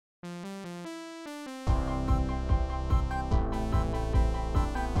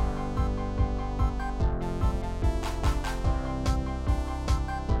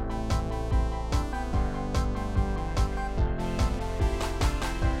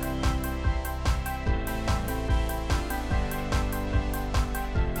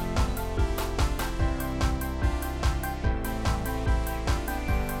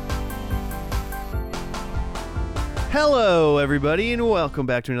Hello, everybody, and welcome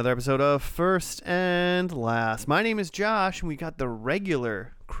back to another episode of First and Last. My name is Josh, and we got the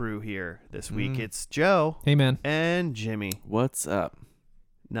regular crew here this week. It's Joe. Hey, man. And Jimmy. What's up?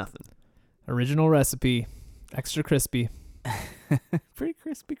 Nothing. Original recipe. Extra crispy.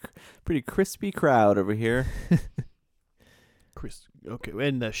 Pretty crispy crowd over here. Chris. Okay,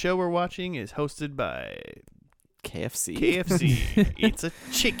 and the show we're watching is hosted by KFC. KFC. It's a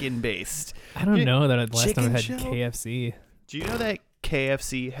chicken-based. I don't know that last time I had show? KFC. Do you know that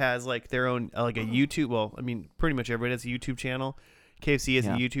KFC has like their own, like a YouTube? Well, I mean, pretty much everybody has a YouTube channel. KFC has a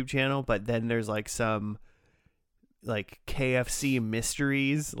YouTube channel, but then there's like some like KFC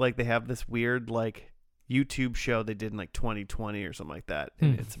mysteries. Like they have this weird like YouTube show they did in like 2020 or something like that.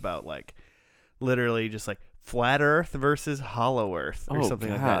 And it's about like literally just like flat Earth versus hollow Earth or something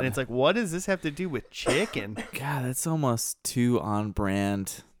like that. And it's like, what does this have to do with chicken? God, that's almost too on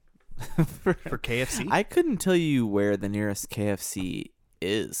brand for KFC. I couldn't tell you where the nearest KFC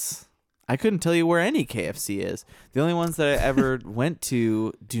is. I couldn't tell you where any KFC is. The only ones that I ever went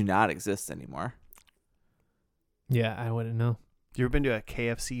to do not exist anymore. Yeah, I wouldn't know. You ever been to a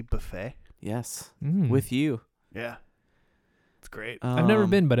KFC buffet? Yes, Mm. with you. Yeah, it's great. I've never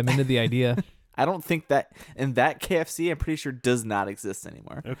been, but I'm into the idea. I don't think that, and that KFC, I'm pretty sure, does not exist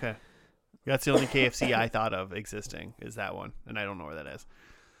anymore. Okay. That's the only KFC I thought of existing is that one, and I don't know where that is.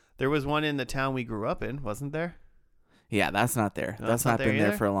 There was one in the town we grew up in, wasn't there? Yeah, that's not there. No, that's it's not not there been there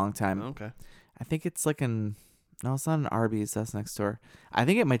either? for a long time. Okay. I think it's like no, it's not an Arby's. That's next door. I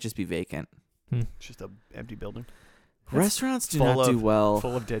think it might just be vacant. It's just an empty building Restaurants do full not do well.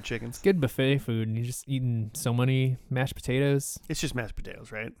 full of dead chickens. Good buffet food, and you're just eating so many mashed potatoes. It's just mashed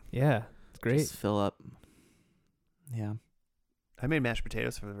potatoes, right? Yeah, it's great. Just fill up. Yeah. I made mashed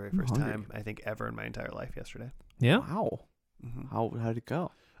potatoes for the very first hungry. time, I think, ever in my entire life yesterday. Yeah? Wow. Mm-hmm. How'd it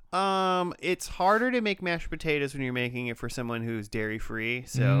go? It's harder to make mashed potatoes when you're making it for someone who's dairy free.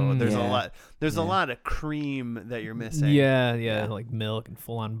 So there's Yeah. a lot of cream that you're missing. Yeah, like milk and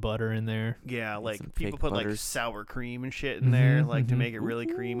full-on butter in there. Yeah, some like fake people put like butters. sour cream and shit in there, like to mhm. make it really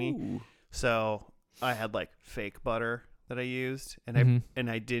creamy. Ooh. So I had like fake butter that I used, and Mhm.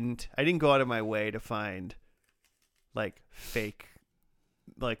 I didn't go out of my way to find like fake,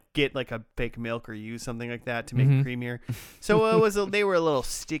 like get like a fake milk or use something like that to make it creamier. So they were a little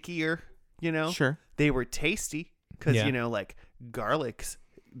stickier, you know. Sure. They were tasty because Yeah. you know like garlic's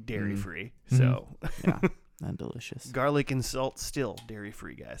dairy free, so Yeah. And delicious. garlic and salt still dairy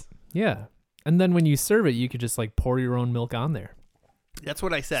free, guys. Yeah. And then when you serve it, you could just like pour your own milk on there. That's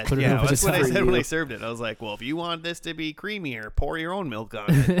what I said. Put it Yeah, over that's the what I top. said when I served it. I was like, well, if you want this to be creamier, pour your own milk on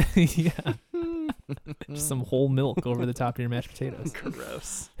it. Yeah. Just some whole milk over the top of your mashed potatoes.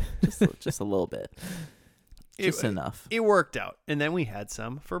 Gross. just a little bit. Just enough. It worked out. And then we had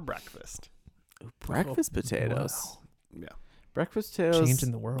some for breakfast. Breakfast potatoes. Wow. Yeah. Breakfast potatoes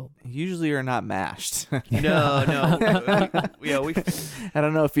Changing the world. usually are not mashed. No. We I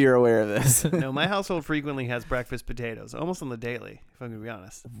don't know if you're aware of this. no, my household frequently has breakfast potatoes, almost on the daily, if I'm going to be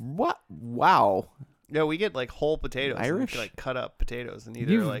honest. What? Wow. No, we get like whole potatoes. and we Irish? can, like cut up potatoes and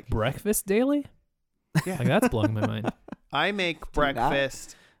either You have like breakfast daily? Yeah. Like that's blowing my mind. I make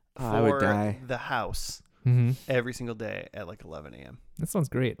breakfast Oh, I would for die. the house Mm-hmm. every single day at like 11 a.m. That sounds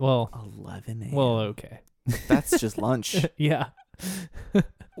great. Well, 11 a.m. well, okay. That's just lunch. Yeah.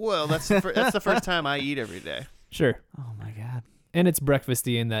 Well, that's the first time I eat every day. Sure. Oh my God. And it's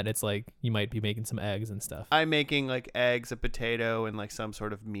breakfasty in that it's like you might be making some eggs and stuff. I'm making like eggs, a potato, and like some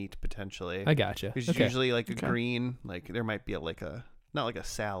sort of meat potentially. I gotcha. It's Okay. usually like a Okay. green, like there might be like a not like a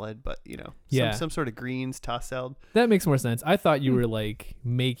salad, but you know, Yeah. some sort of greens, tossed salad. That makes more sense. I thought you were like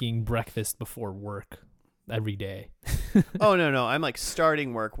making breakfast before work every day. Oh no, I'm like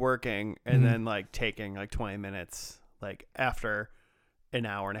starting working, and Mhm. then like taking like 20 minutes, like after an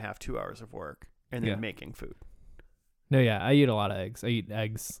hour and a half, 2 hours of work, and then Yeah. making food. No, yeah, I eat a lot of eggs. I eat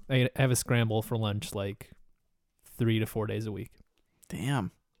eggs. I have a scramble for lunch like 3 to 4 days a week.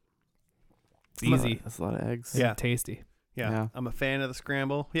 Damn. It's easy. That's a lot of eggs. Yeah. And tasty. Yeah, I'm a fan of the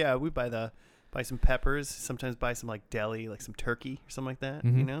scramble. Yeah, we buy some peppers. Sometimes buy some like deli, like some turkey or something like that.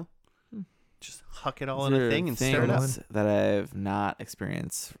 You Mhm. know, just huck it all Is in a there thing and stir it up. things that I've not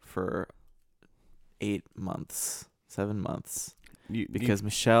experienced for 8 months, 7 months, because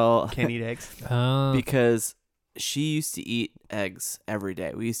Michelle, can't eat eggs. because she used to eat eggs every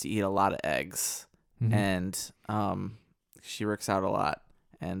day. We used to eat a lot of eggs, Mhm. and she works out a lot,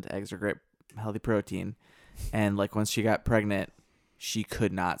 and eggs are great, healthy protein. And like once she got pregnant, she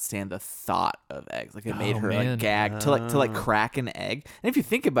could not stand the thought of eggs. Like it made Oh, her man. like gag to like crack an egg. And if you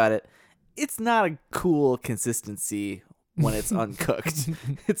think about it, it's not a cool consistency when it's uncooked.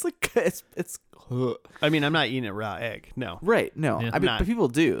 It's like it's I mean, I'm not eating a raw egg. No. right. No, Yeah. I mean, Not. but people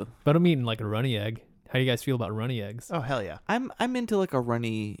do. But I'm eating like a runny egg. How do you guys feel about runny eggs? Oh hell yeah. I'm into like a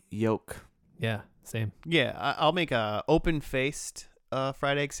runny yolk. Yeah, same. Yeah, I'll make a open-faced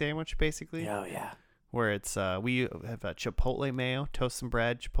fried egg sandwich basically, Oh yeah. where it's we have a chipotle mayo, toast some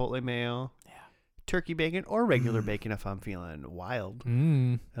bread, chipotle mayo, Yeah. turkey bacon or regular bacon if I'm feeling wild.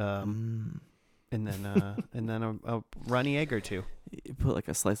 Mm. And then a runny egg or two. You put like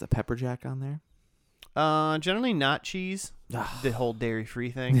a slice of pepper jack on there. Generally not cheese. The whole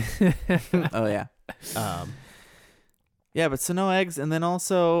dairy-free thing. Oh yeah. Um, Yeah, but so no eggs, and then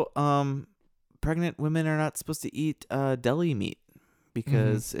also, pregnant women are not supposed to eat deli meat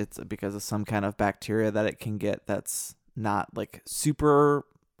because it's because of some kind of bacteria that it can get that's not like super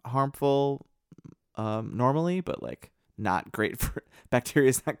harmful normally, but like not great for bacteria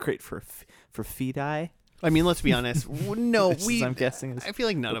is not great for feti. I mean, let's be honest. No, Which is, I'm guessing is I feel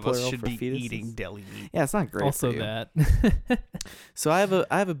like none the of us plural should for be fetuses. eating deli meat. Yeah, it's not great. Also for you. that. So I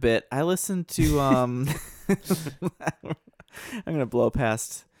have a bit. I listened to I'm gonna blow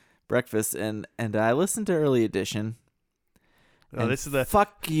past breakfast and I listened to Early Edition. Oh, this is the.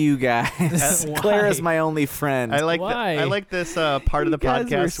 Fuck you guys. Why? Claire is my only friend. I like Why? I like this part of the You guys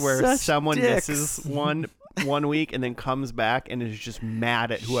podcast are where such someone dicks. misses one week and then comes back and is just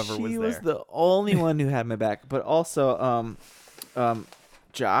mad at whoever she was there. the only one who had my back. But also,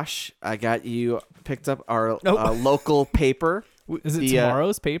 Josh, I got you picked up our local paper. Is it The,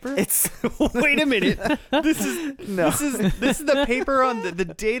 tomorrow's paper? It's Wait a minute. This is no. this is the paper on the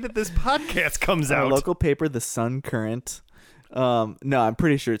day that this podcast comes Our out. local paper, the Sun Current. No, I'm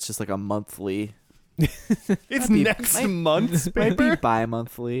pretty sure it's just like a monthly. It's might be- next might- month's Might be paper.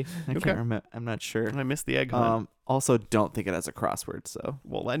 bi-monthly. I Okay. can't remember. I'm not sure. I missed the egg hunt. Also, don't think it has a crossword. So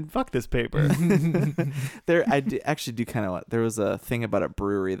Well, then fuck this paper. there, actually do kind of want. There was a thing about a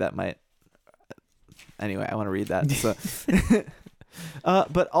brewery that might. Anyway, I want to read that. So,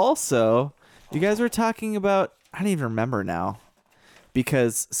 but also, you guys were talking about. I don't even remember now,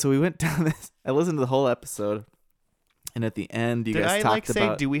 because so we went down this. I listened to the whole episode, and at the end, you Did guys I talked like say,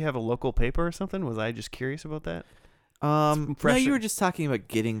 about. do we have a local paper or something? Was I just curious about that? No, fresh- you were just talking about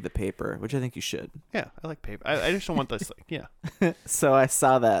getting the paper, which I think you should. Yeah, I like paper. I just don't want this. Like, yeah. So I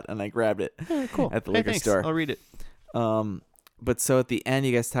saw that and I grabbed it Cool. at the Hey, liquor thanks. store. I'll read it. But so at the end,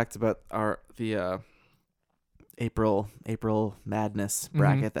 you guys talked about the April Madness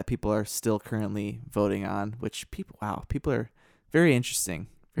bracket that people are still currently voting on. Which people are very interesting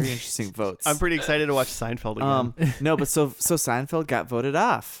votes. I'm pretty excited to watch Seinfeld again. No, but so Seinfeld got voted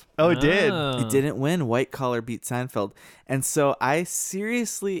off. Oh, it did. It didn't win. White Collar beat Seinfeld, and so I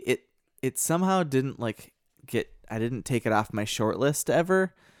seriously it somehow didn't like get. I didn't take it off my short list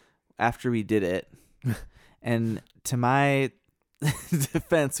ever after we did it, and to my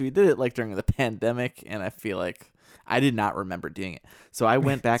defense, we did it like during the pandemic, and I feel like I did not remember doing it. So I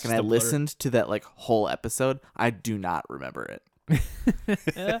went back and I Just a blur. listened to that like whole episode. I do not remember it.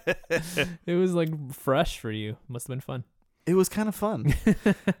 It was like fresh for you. Must have been fun. It was kind of fun.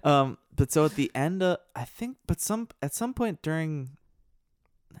 But so at the end, I think, at some point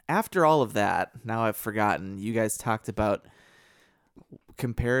after all of that, now I've forgotten, you guys talked about,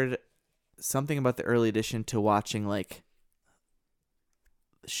 compared something about the Early Edition to watching like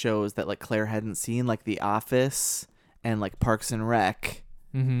shows that like Claire hadn't seen, like The Office and like Parks and Rec,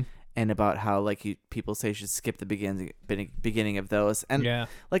 Mm-hmm. and about how like people say you should skip the beginning of those. And Yeah.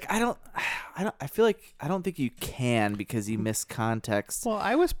 like I feel like I don't think you can because you miss context. Well,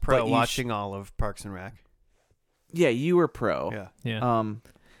 I was pro But you watching all of Parks and Rec. Yeah, you were pro. Yeah. Yeah.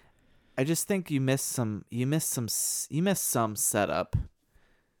 I just think you missed some setup.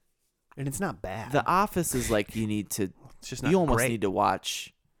 And it's not bad. The Office is like you need to it's just not you almost great. need to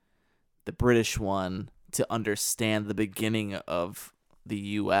watch the British one to understand the beginning of the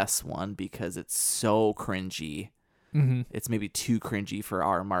US one because it's so cringy. Mm-hmm. It's maybe too cringy for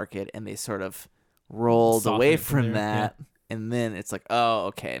our market, and they sort of rolled Soften away it from from there, that, and then it's like, oh,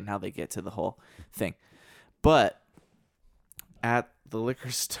 okay, now they get to the whole thing. But at the liquor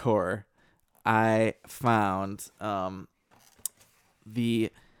store, I found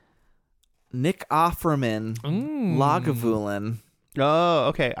the Nick Offerman Lagavulin. Oh,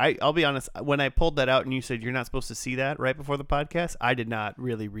 okay. I'll be honest. When I pulled that out and you said you're not supposed to see that right before the podcast, I did not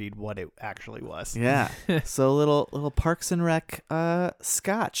really read what it actually was. Yeah, so little Parks and Rec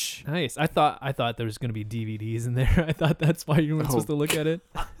scotch. Nice. I thought there was gonna be DVDs in there. I thought that's why you weren't supposed to look at it.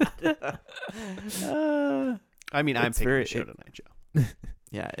 I mean, I'm It's picking very- the show tonight, Joe.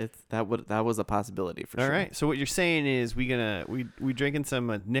 Yeah, that was a possibility for All sure. right. So what you're saying is we drinking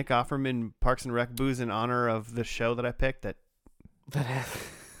some Nick Offerman Parks and Rec booze in honor of the show that I picked that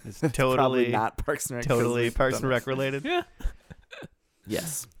is totally Probably not Parks and Rec. 'cause totally we've Parks done and it. Rec related. Yeah.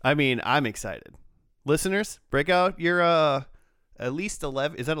 Yes. I mean, I'm excited. Listeners, break out your at least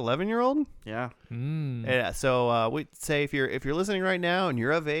 11. Is that 11-year-old? Yeah. Mm. Yeah. So we'd say if you're listening right now and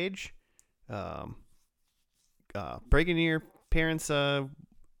you're of age, break into your parents'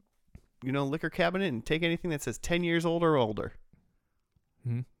 liquor cabinet and take anything that says 10 years old or older.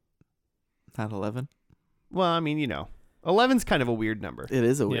 Mhm. Not 11. Well, I mean, 11's kind of a weird number. It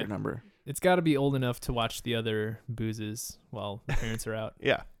is a weird Yeah. number. It's got to be old enough to watch the other boozes while the parents are out.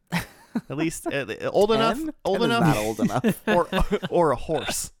 Yeah. At least old enough. 10? Old 10 is enough. not old enough. or a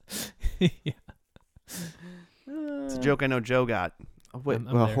horse. Yeah. It's a joke I know Joe got. Oh, wait, I'm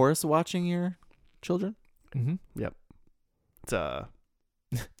a there. horse watching your children? Mm-hmm. It's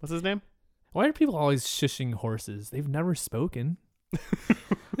what's his name? Why are people always shushing horses? They've never spoken.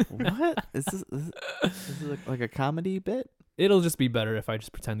 What? Is this like a comedy bit? It'll just be better if I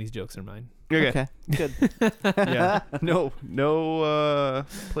just pretend these jokes are mine. Okay. Good. Yeah. No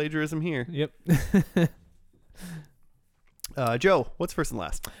plagiarism here. Yep. Joe, what's first and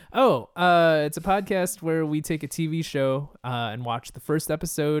last? It's a podcast where we take a TV show and watch the first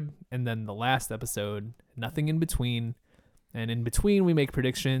episode and then the last episode, nothing in between. And in between, we make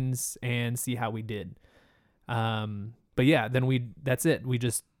predictions and see how we did. But yeah, then that's it. We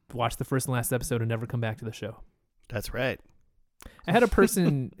just watch the first and last episode and never come back to the show. That's right. I had a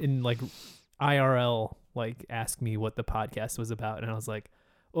person in like IRL like ask me what the podcast was about, and I was like,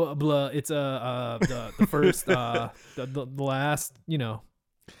 "Oh, blah, it's the first, the last,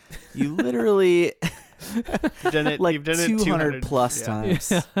 You literally You've done it. like you've done it 200 plus yeah.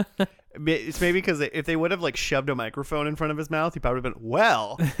 times. It's maybe because if they would have like shoved a microphone in front of his mouth, he probably would have been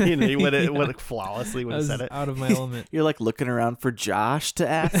well. He would have Yeah. flawlessly would I have was said it. out of my element." You're like looking around for Josh to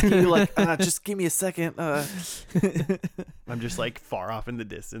ask you, like, just give me a second. I'm just like far off in the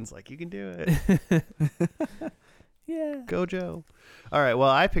distance, like you can do it. Yeah. Go Joe. All right. Well,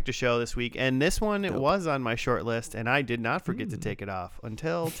 I picked a show this week, and this one it Dope. was on my short list, and I did not forget to take it off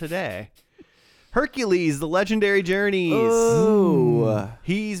until today. Hercules: The Legendary Journeys. Oh.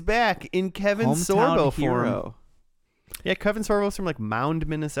 He's back in Kevin Hometown Sorbo form. hero. Yeah, Kevin Sorbo's from like Mound,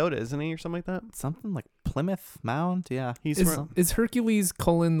 Minnesota, isn't he, or something like that? Something like Plymouth Mound. Yeah. He's Is, from. is Hercules: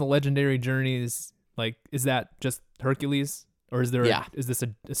 The Legendary Journeys like is that just Hercules, or is there? Yeah. Is this a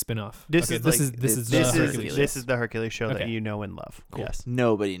spinoff? This Okay, is this like- is this is the This is Hercules. this is the Hercules show that Okay. you know and love. Cool. Yes.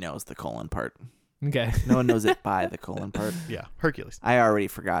 Nobody knows the colon part. Okay. No one knows it by the colon part. Yeah. Hercules. I already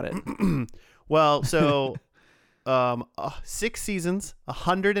forgot it. Well, so 6 seasons,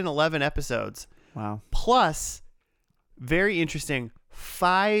 111 episodes, Wow. plus very interesting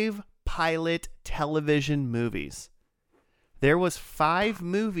 5 pilot television movies. There was 5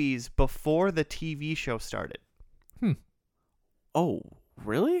 movies before the TV show started. Oh,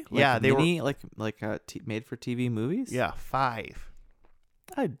 really? Like Yeah, they were- mini, like made for TV movies. Yeah, 5.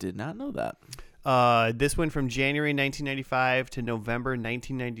 I did not know that. This went from January 1995 to November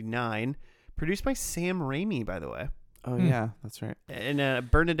 1999. Produced by Sam Raimi, by the way. Oh yeah, that's right. And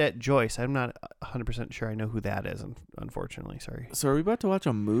Bernadette Joyce. I'm not 100% sure I know who that is, unfortunately. Sorry. So are we about to watch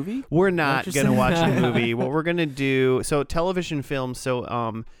a movie? We're not What going you're to watch saying? the movie. What we're going to do, so television films,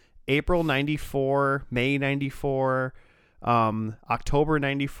 so April 94, May 94, October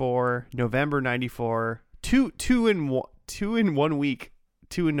 94, November 94, two in 1 week,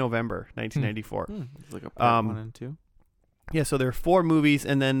 2 in November 1994. It's like a part 1 Um, and 2. Yeah, so there are 4 movies,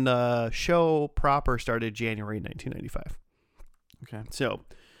 and then the show proper started January 1995. Okay. So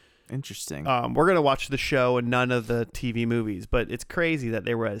Interesting. we're going to watch the show and none of the TV movies, but it's crazy that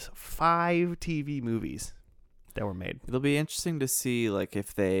there was 5 TV movies that were made. It'll be interesting to see like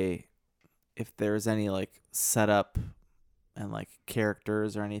if there's any like setup and like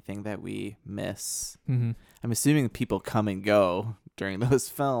characters or anything that we miss. Mm-hmm. I'm assuming people come and go during those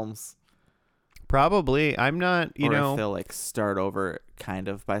films. Probably. I'm not, Or if they'll like start over kind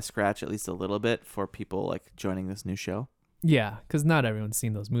of by scratch at least a little bit for people like joining this new show. Yeah, because not everyone's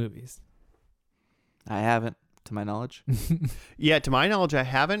seen those movies. I haven't, to my knowledge. yeah, to my knowledge, I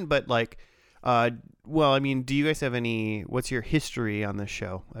haven't, but like, well, I mean, do you guys have what's your history on this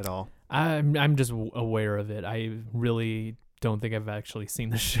show at all? I'm just aware of it. I really don't think I've actually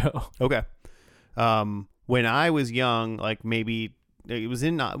seen the show. Okay. When I was young, like maybe it was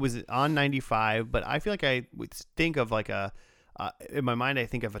on 95, but I feel like I would think of like in my mind, I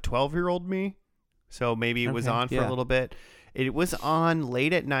think of a 12-year-old me. So maybe it was Okay, on for yeah. a little bit. It was on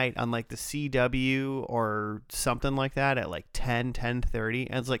late at night on like the CW or something like that at like 10:30,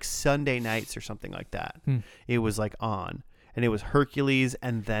 and it's like Sunday nights or something like that. It was like on, and it was Hercules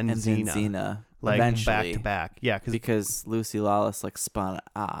and then Xena, like eventually, back to back. Yeah, because Lucy Lawless like spun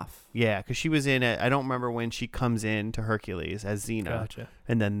off. Yeah, because she was in it. I don't remember when she comes in to Hercules as Xena, Gotcha.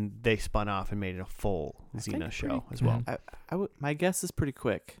 and then they spun off and made it a full Xena show as well. My guess is pretty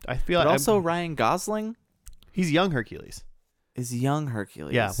quick. I feel But like also Ryan Gosling he's young Hercules. is young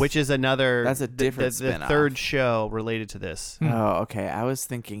Hercules. Yeah, which is another. That's a different the spin-off. third show related to this. Oh, okay. I was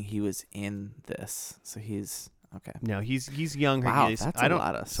thinking he was in this, so he's okay. No, he's young Wow, Hercules. that's I a don't.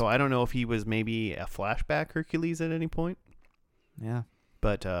 lot of- So I don't know if he was maybe a flashback Hercules at any point, Yeah.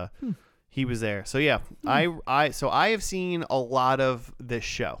 but he was there. So yeah, I have seen a lot of this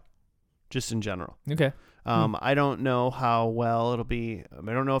show, just in general. Okay. I don't know how well it'll be.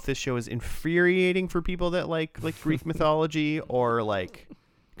 I don't know if this show is infuriating for people that like Greek mythology or like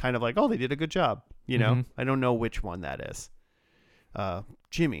kind of like, oh, they did a good job. You know, Mhm. I don't know which one that is.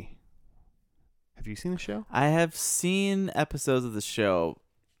 Jimmy, have you seen the show? I have seen episodes of the show,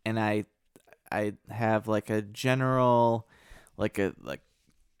 and I have like a general, like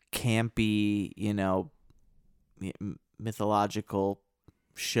campy, mythological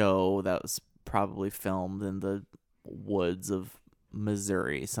show that was probably filmed in the woods of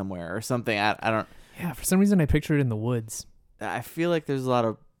Missouri somewhere or something. I don't. Yeah, for some reason I picture it in the woods. I feel like there's a lot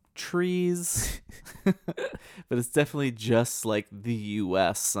of trees, but it's definitely just like the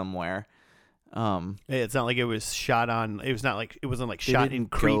U.S. somewhere. It's not like it was shot on. It was not like it wasn't like They shot didn't in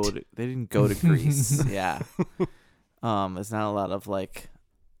Crete. they didn't go to Greece. Yeah. There's not a lot of like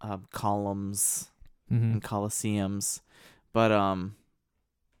columns Mm-hmm. and coliseums, but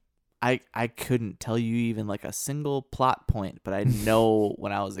I couldn't tell you even like a single plot point, but I know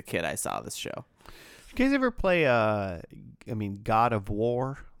when I was a kid I saw this show. You guys ever play God of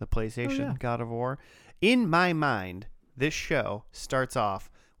War, the PlayStation yeah. God of War? In my mind, this show starts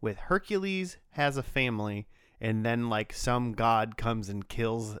off with Hercules has a family, and then like some god comes and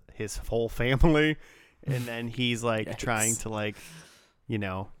kills his whole family, and then he's like Yikes. trying to like,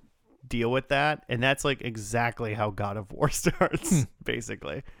 deal with that, and that's like exactly how God of War starts,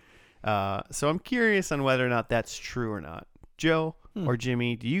 basically. So I'm curious on whether or not that's true or not. Joe or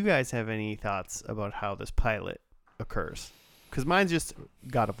Jimmy, do you guys have any thoughts about how this pilot occurs? Because mine's just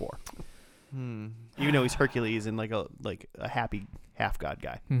God of War. Even though he's Hercules and like a happy half god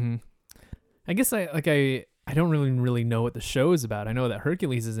guy. Mm-hmm. I guess I don't really know what the show is about. I know that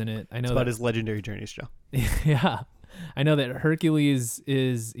Hercules is in it. I know It's about that his legendary journey show. yeah, I know that Hercules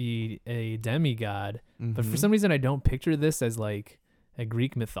is a demigod, but for some reason I don't picture this as like a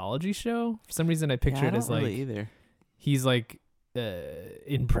Greek mythology show. For some reason I picture it as like either. he's like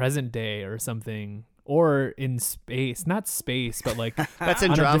in present day or something, or in space. Not space, but like That's on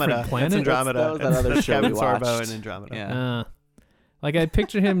a Andromeda. different planet? That's Andromeda. That was that other That's show Captain we Sorbo watched. and Andromeda. Yeah. like I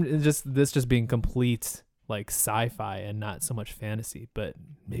picture him just being complete like sci-fi and not so much fantasy, but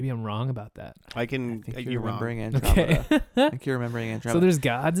maybe I'm wrong about that. I can. I think you're you're wrong. remembering Andromeda. Okay. I think you're remembering Andromeda. So there's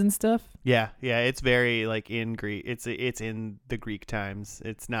gods and stuff. Yeah. It's very like in Greek. It's in the Greek times.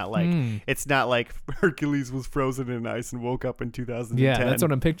 It's not like it's not like Hercules was frozen in ice and woke up in 2010. Yeah, that's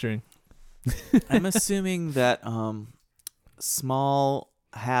what I'm picturing. I'm assuming that small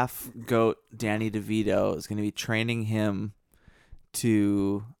half goat Danny DeVito is going to be training him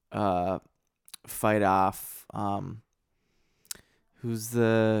to fight off who's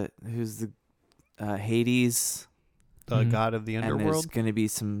the Hades, the god of the and there's underworld. going to be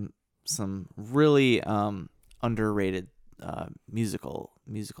some really underrated musical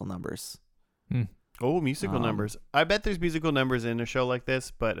numbers. Oh, musical numbers. I bet there's musical numbers in a show like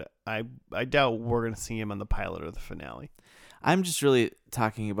this, but I doubt we're gonna see him on the pilot or the finale. I'm just really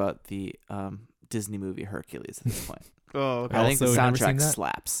talking about the Disney movie Hercules at this point. Oh, okay. I think the Also never seen soundtrack that?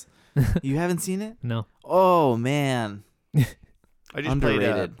 slaps. You haven't seen it? No. Oh man. I just played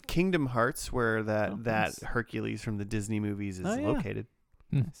Underrated. Kingdom Hearts, where that nice. Hercules from the Disney movies is Oh, yeah. located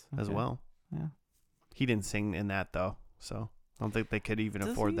Nice. as Okay. well. Yeah. He didn't sing in that though, so I don't think they could even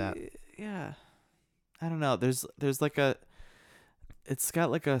Does afford he- that. Yeah. I don't know. There's like it's got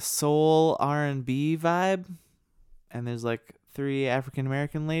like a soul R&B vibe, and there's like 3 African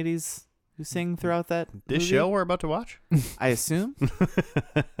American ladies who sing throughout that This movie, show we're about to watch? I assume.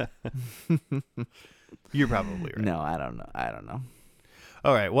 You're probably right. No, I don't know.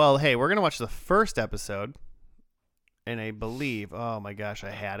 All right. Well, hey, we're gonna watch the first episode, and I believe, oh my gosh, I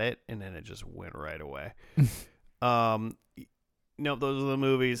had it, and then it just went right away. Nope, those are the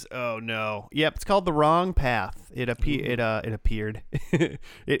movies. Oh no. Yep, it's called The Wrong Path. It appeared. It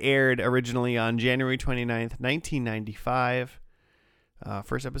aired originally on January 29th, 1995.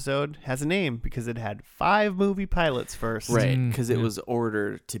 First episode has a name because it had 5 movie pilots first. Right, because it Yeah. was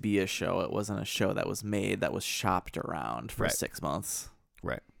ordered to be a show. It wasn't a show that was made, that was shopped around for Right. 6 months.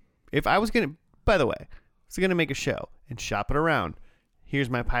 Right. If I was going to, by the way, I was going to make a show and shop it around, here's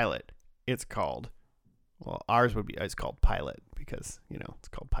my pilot. It's called, well, ours would be, it's called Pilot because, it's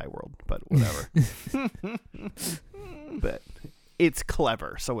called Pie World, but whatever. But it's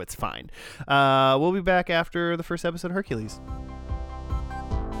clever, so it's fine. We'll be back after the first episode of Hercules.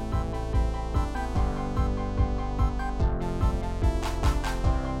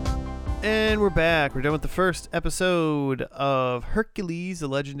 And we're back. We're done with the first episode of Hercules, The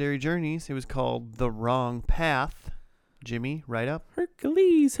Legendary Journeys. It was called The Wrong Path. Jimmy, right up?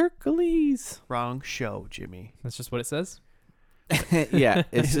 Hercules. Wrong show, Jimmy. That's just what it says. Yeah,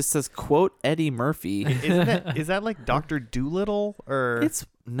 it just says, quote, Eddie Murphy. Is that like Dr. Doolittle? Or It's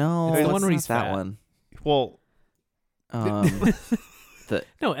no, It's the it's one where not he's that fat. one. well,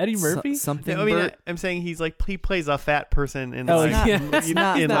 No, Eddie Murphy. Something. I mean, Bert. I'm saying he plays a fat person in Oh, like, yeah. It's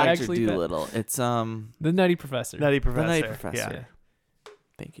not in not Dr. actually that. Doolittle. It's The Nutty Professor. Nutty Professor. Nutty Professor. Yeah. Yeah.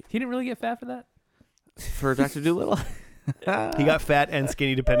 Thank you He didn't really get fat for that. for Dr. Doolittle. He got fat and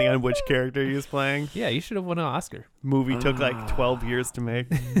skinny depending on which character he was playing. Yeah, he should have won an Oscar. Movie took like 12 years to make.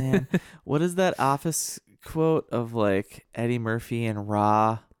 Man, what is that Office quote of like Eddie Murphy and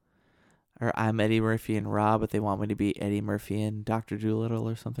Raw? Or I'm Eddie Murphy and Raw, but they want me to be Eddie Murphy and Dr. Doolittle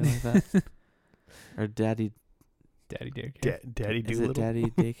or something like that. Or Daddy. Daddy Daycare. Daddy Is it Doolittle. Daddy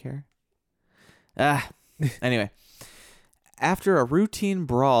Daycare? Anyway. After a routine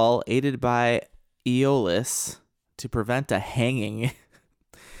brawl aided by Aeolus to prevent a hanging,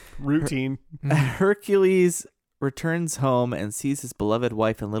 Routine. Hercules returns home and sees his beloved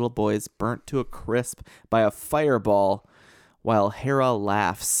wife and little boys burnt to a crisp by a fireball while Hera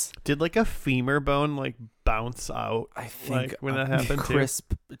laughs. Did like a femur bone like bounce out? I think Like, when that a happened, too?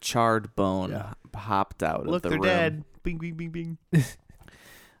 crisp, charred bone Yeah. hopped out Look, of the they're room. dead. Bing, bing, bing, bing.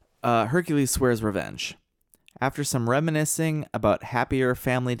 Hercules swears revenge. After some reminiscing about happier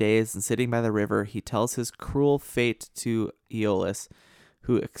family days and sitting by the river, he tells his cruel fate to Aeolus,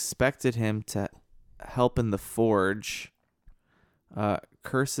 who expected him to help in the forge,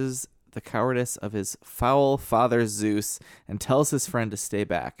 curses the cowardice of his foul father Zeus, and tells his friend to stay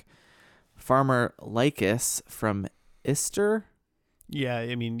back. Farmer Lycus from Ister Yeah,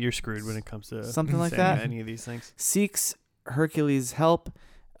 I mean, you're screwed when it comes to Something like saying that? any of these things. seeks Hercules' help,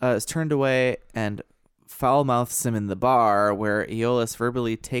 is turned away, and foul-mouths him in the bar, where Aeolus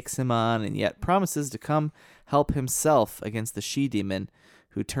verbally takes him on and yet promises to come help himself against the she-demon,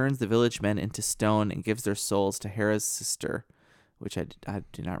 who turns the village men into stone and gives their souls to Hera's sister, which I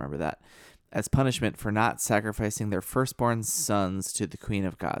do not remember that, as punishment for not sacrificing their firstborn sons to the Queen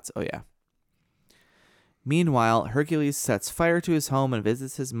of Gods. Oh, yeah. Meanwhile, Hercules sets fire to his home and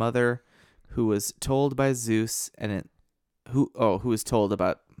visits his mother, who was told by Zeus who was told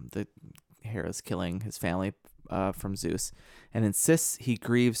about the Hera's killing his family from Zeus, and insists he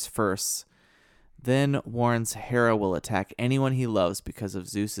grieves first. Then warns Hera will attack anyone he loves because of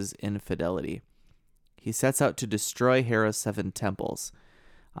Zeus's infidelity. He sets out to destroy Hera's 7 temples.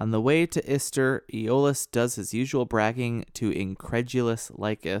 On the way to Ister, Aeolus does his usual bragging to incredulous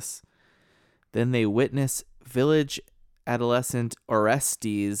Lycus. Then they witness village adolescent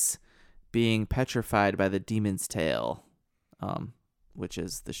Orestes being petrified by the demon's tail, which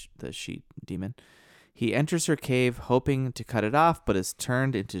is the she demon. He enters her cave, hoping to cut it off, but is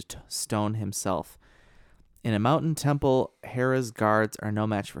turned into stone himself. In a mountain temple, Hera's guards are no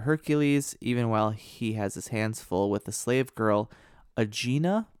match for Hercules, even while he has his hands full with the slave girl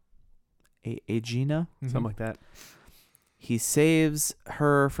Aegina. Aegina? Something like that. He saves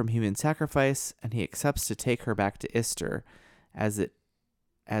her from human sacrifice, and he accepts to take her back to Ister, as it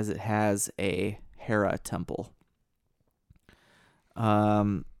has a Hera temple.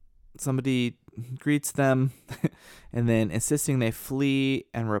 Somebody greets them, and then insisting they flee,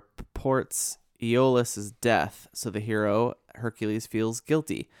 and reports Aeolus' death, so the hero Hercules feels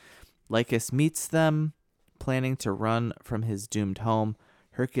guilty. Lycus meets them, planning to run from his doomed home.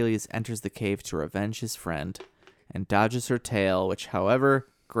 Hercules enters the cave to revenge his friend, and dodges her tail, which, however,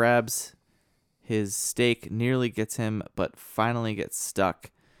 grabs his stake, nearly gets him, but finally gets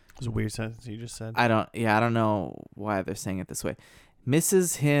stuck. It was a weird sentence you just said. I don't know why they're saying it this way.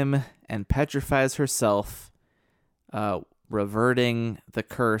 Misses him and petrifies herself, reverting the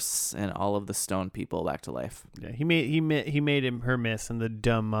curse and all of the stone people back to life. Yeah, he made her miss, and the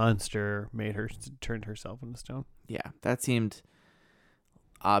dumb monster made her turned herself into stone. Yeah, that seemed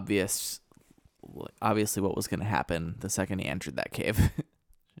obviously what was going to happen the second he entered that cave.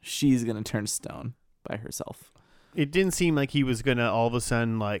 She's going to turn stone by herself. It didn't seem like he was gonna all of a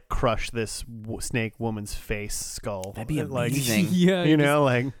sudden like crush this snake woman's face skull. That'd be like, amazing. Yeah, you know,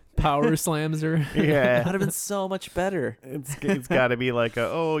 like power slams her. yeah, That would have been so much better. it's got to be like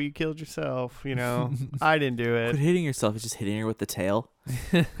oh, you killed yourself. You know, I didn't do Quit it. hitting yourself. It's just hitting her with the tail.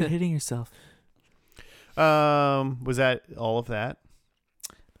 Quit hitting yourself. Was that all of that?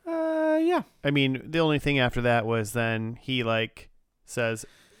 Yeah. I mean, the only thing after that was then he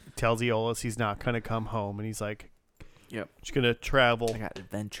tells Aeolus he's not gonna come home, and he's like, Yep. just gonna travel. I got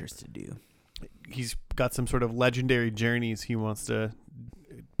adventures to do. He's got some sort of legendary journeys he wants to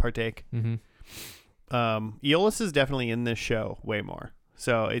partake. Mm-hmm. Aeolus is definitely in this show way more.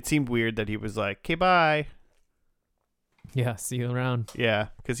 So it seemed weird that he was like, okay, bye. Yeah, see you around. Yeah,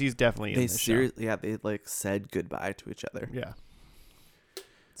 because he's definitely in this show. Yeah, they like said goodbye to each other. Yeah.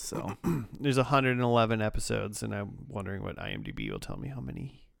 So There's 111 episodes, and I'm wondering what IMDb will tell me how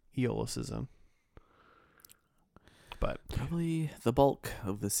many Aeolus is in. But probably the bulk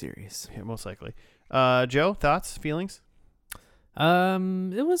of the series. yeah, most likely. Joe, thoughts, feelings?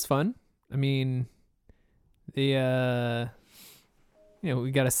 It was fun. I mean, we got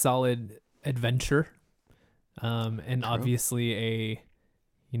a solid adventure, and True. obviously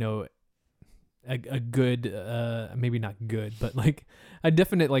a good, maybe not good, but like a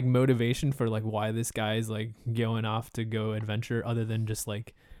definite like motivation for like why this guy's like going off to go adventure, other than just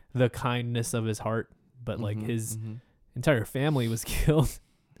like the kindness of his heart, but like his entire family was killed.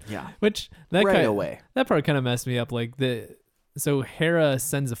 Yeah. Which that right kind away. that part kind of messed me up. Like so Hera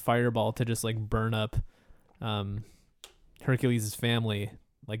sends a fireball to just like burn up Hercules' family,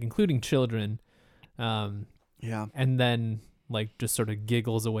 like including children. Yeah. And then like just sort of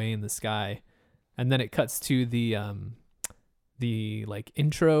giggles away in the sky. And then it cuts to the like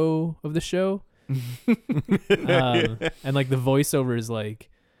intro of the show. And like the voiceover is like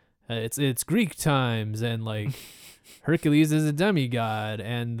it's Greek times, and like Hercules is a demigod,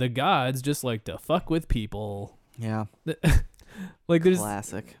 and the gods just like to fuck with people. Yeah. Like there's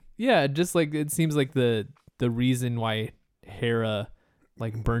Classic. yeah, just like it seems like the reason why Hera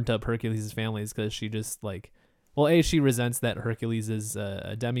like burnt up Hercules' family is because she just like, well, she resents that Hercules is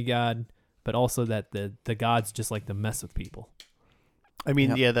a demigod, but also that the gods just like to mess with people. I mean,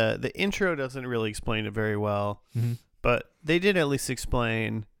 Yep. yeah, the intro doesn't really explain it very well, but they did at least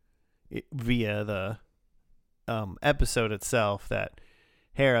explain it via the episode itself that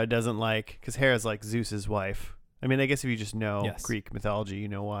Hera doesn't like, because Hera's like Zeus's wife. I mean, I guess if you just know Yes. Greek mythology, you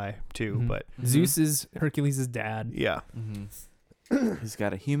know why too. Mhm. But Zeus is Hercules' dad. yeah, He's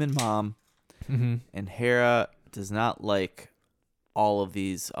got a human mom, Mm-hmm. and Hera does not like all of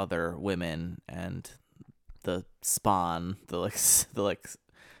these other women and the spawn, the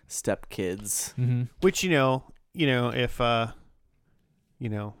step kids. Mm-hmm. which if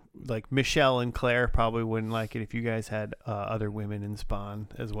like Michelle and Claire probably wouldn't like it if you guys had other women in Spawn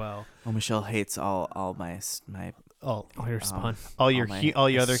as well. Oh, Michelle hates all my All All your spawn. all your my all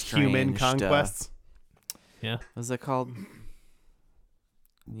your other human estranged, conquests. Yeah. what's that called?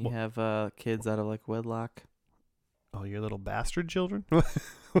 You What? have kids out of like wedlock. Oh, your little bastard children. What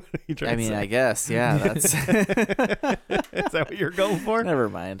are you trying I to mean, say? I guess, yeah. That's Is that what you're going for? never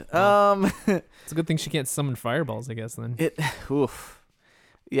mind. It's a good thing she can't summon fireballs, I guess, then. Oof.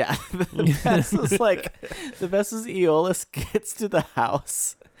 Yeah, the best is Aeolus gets to the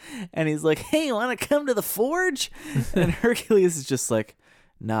house, and he's like, "Hey, you want to come to the forge?" And Hercules is just like,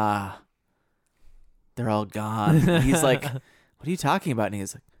 "Nah, they're all gone." And he's like, "What are you talking about?" And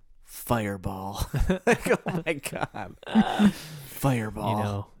he's like, "Fireball." Like, oh my god,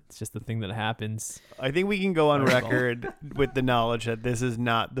 fireball. It's just the thing that happens. I think we can go on Fireball. record with the knowledge that this is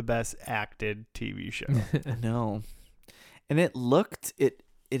not the best acted TV show. No, and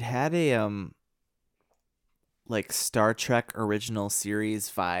it had a like Star Trek original series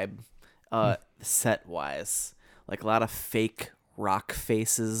vibe, set wise, like a lot of fake rock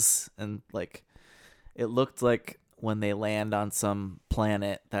faces, and like it looked like when they land on some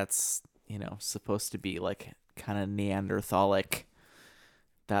planet that's supposed to be like kind of Neanderthalic.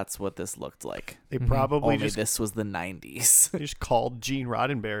 That's what this looked like. They Mhm. probably Only just this was the 90s. they just called Gene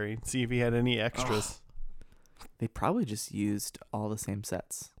Roddenberry and see if he had any extras. They probably just used all the same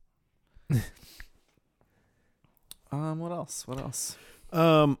sets. What else?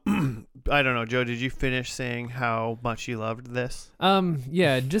 I don't know, Joe. Did you finish saying how much you loved this?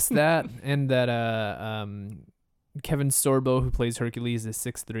 Yeah, just that, and that Kevin Sorbo, who plays Hercules, is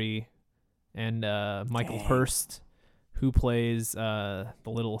 6'3", and Michael Dang. Hurst, who plays the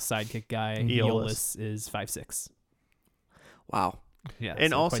little sidekick guy, Aeolus. Aeolus, is 5'6". Wow. Yeah. And so quite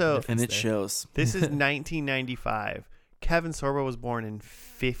the also- difference And it there. shows. This is 1995. Kevin Sorbo was born in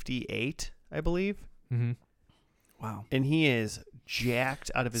 58, I believe. Mhm. Wow. And he is jacked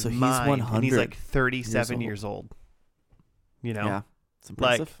out of his So he's mind. And he's 100 like 37 years years old. You know? Yeah. It's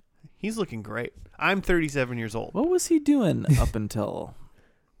impressive. Like, he's looking great. I'm 37 years old. What was he doing up until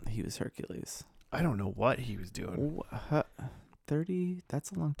he was Hercules? I don't know what he was doing. 30?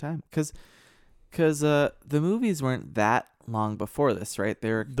 That's a long time. Because the movies weren't that long before this, right?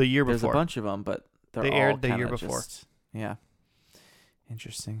 The year There's before. a bunch of them, but they're They all aired the year kinda before. Yeah.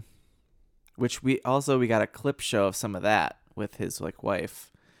 Interesting. Which we got a clip show of some of that with his like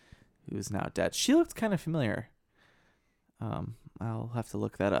wife, who is now dead. She looked kind of familiar. I'll have to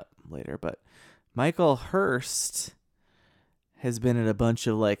look that up later. But Michael Hurst has been in a bunch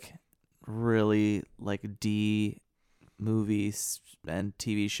of like really like D movies and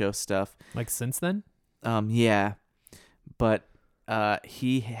TV show stuff. Like since then? Yeah, but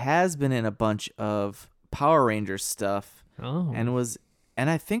he has been in a bunch of Power Rangers stuff, Oh. and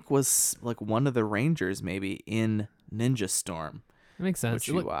I think was like one of the Rangers maybe in Ninja Storm. That makes sense. which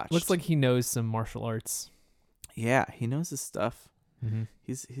It we watched. looks like he knows some martial arts. Yeah, he knows his stuff. Mm-hmm.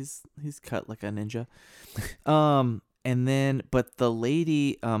 He's cut like a ninja. And then but the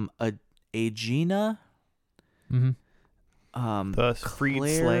lady Aegina Mm-hmm. The freed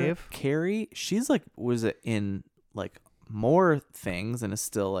Claire slave? Carey, she's like was in like more things and is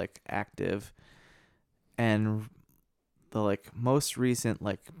still like active. And the like most recent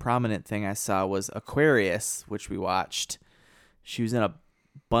like prominent thing I saw was Aquarius, which we watched. She was in a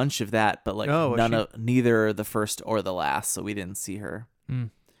bunch of that, but like Oh, was she? neither the first or the last, so we didn't see her.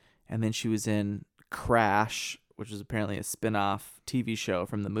 Mm. And then she was in Crash, which is apparently a spin-off TV show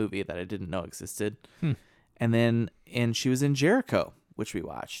from the movie that I didn't know existed. Hmm. And she was in Jericho, which we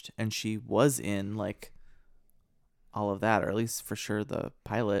watched, and she was in like all of that, or at least for sure the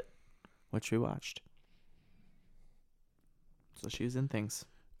pilot, which we watched. So she was in things.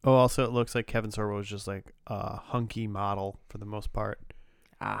 Oh, also, it looks like Kevin Sorbo was just like a hunky model for the most part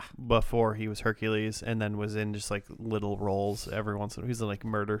before he was Hercules, and then was in just like little roles every once in a while. He's in like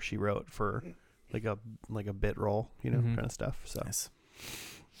Murder, She Wrote for like a bit role, you know, Mhm. kind of stuff. So, Nice.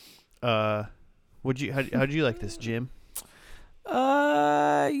 how'd you like this, Jim?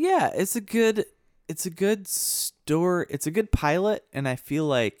 Yeah, it's a good story. It's a good pilot, and I feel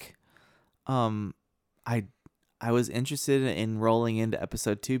like I was interested in rolling into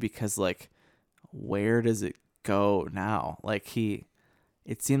episode 2 because like where does it go now? Like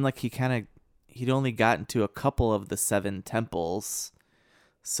it seemed like he'd only gotten to a couple of the 7 temples.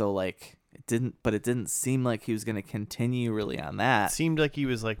 So like it didn't seem like he was going to continue really on that. It seemed like he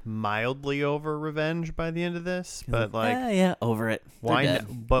was like mildly over revenge by the end of this, but like yeah, over it. why They're not,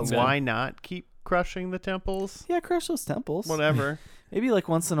 dead. but Yeah. why not keep crushing the temples? Yeah, crush those temples. Whatever. Maybe like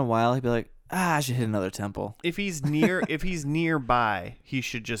once in a while he'd be like, I should hit another temple. If he's nearby, he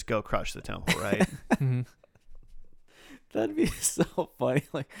should just go crush the temple, right? Mm-hmm. That'd be so funny.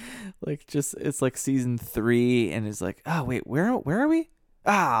 Like just it's like season 3 and it's like, oh wait, where are we?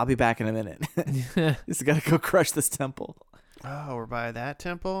 I'll be back in a minute. Just gotta go crush this temple. Oh, we're by that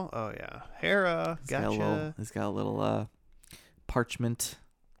temple? Oh yeah. Hera, gotcha. He's got a little parchment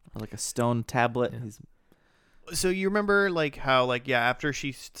or like a stone tablet. Yeah. He's So you remember like how like after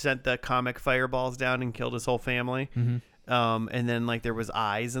she sent the comic fireballs down and killed his whole family, Mm-hmm. and then like there was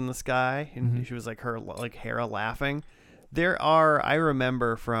eyes in the sky and Mhm. she was like Hera laughing. I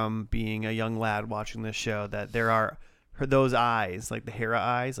remember from being a young lad watching this show that there are those eyes, like the Hera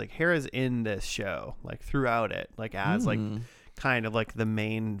eyes, like Hera's in this show like throughout it, like as like kind of like the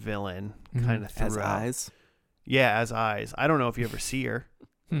main villain Mhm. kind of as throughout. eyes. Yeah, as eyes. I don't know if you ever see her.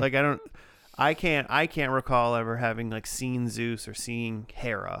 Hmm. Like I can't recall ever having like seen Zeus or seeing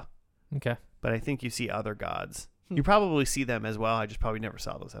Hera, Okay. but I think you see other gods. Hmm. You probably see them as well. I just probably never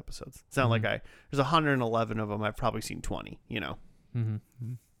saw those episodes. It's not like Mhm. there's 111 of them. I've probably seen 20, you know.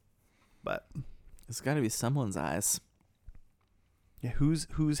 Mm-hmm. But It's got to be someone's eyes. yeah, whose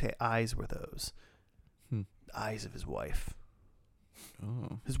eyes were those? Hmm. Eyes of his wife.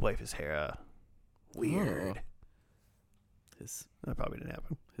 Oh, His wife is Hera. Weird. his That probably didn't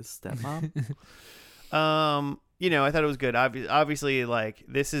happen. stepmom. You know, I thought it was good. Obviously, like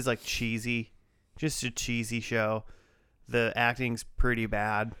this is like cheesy, just a cheesy show. The acting's pretty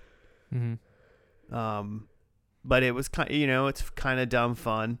bad. Mm-hmm. But it was it's kind of dumb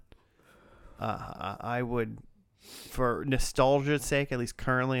fun. I would, for nostalgia's sake, at least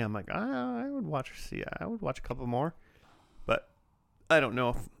currently, I'm like, I would watch a couple more, but I don't know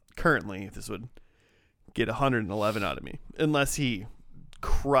if this would get 111 out of me unless he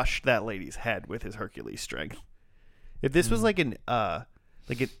crushed that lady's head with his Hercules strength. If this was like an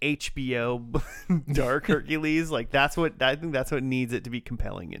HBO Dark Hercules, like I think that's what needs it to be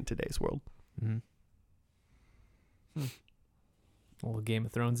compelling in today's world. Mm-hmm. A little Game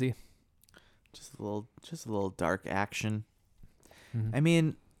of Thronesy. Just a little dark action. Mm-hmm. I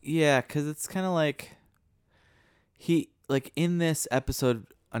mean, yeah, because it's kind of like in this episode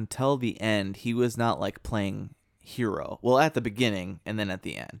until the end, he was not like playing hero. Well, at the beginning and then at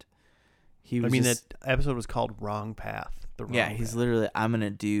the end, he was. that episode was called Wrong Path. He's literally, I'm gonna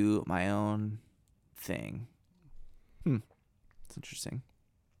do my own thing. It's interesting.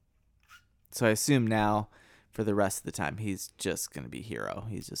 So I assume now, for the rest of the time, he's just gonna be hero.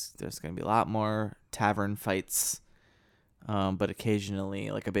 There's gonna be a lot more tavern fights, but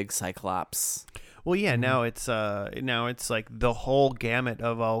occasionally like a big Cyclops. Well, yeah. Now it's like the whole gamut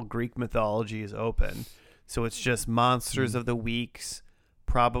of all Greek mythology is open. So it's just monsters of the weeks,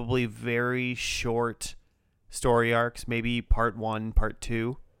 probably very short story arcs, maybe part 1, part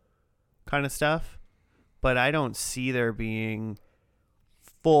 2 kind of stuff. But I don't see there being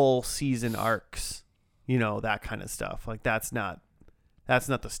full season arcs, that kind of stuff. Like that's not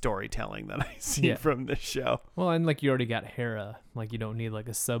the storytelling that I see from this show. Well, and like you already got Hera, like you don't need like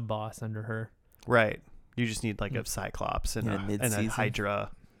a sub boss under her. Right. You just need like a Cyclops and a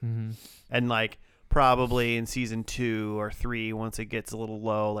Hydra. Mm-hmm. And like probably in season 2 or 3, once it gets a little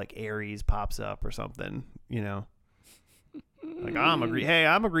low, like Ares pops up or something, Like I'm a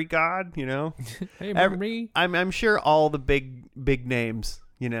Greek god, Hey, remember me? I'm sure all the big names,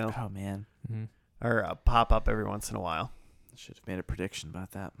 Oh man, or pop up every once in a while. I should have made a prediction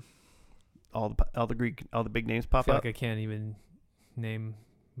about that. All the big names pop I feel up. like I can't even name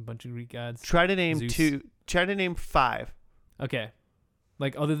a bunch of Greek gods. Try to name Zeus. Try to name 5. Okay,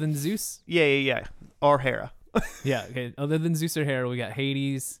 like other than Zeus. Yeah. Or Hera. Yeah. Okay. Other than Zeus or Hera, we got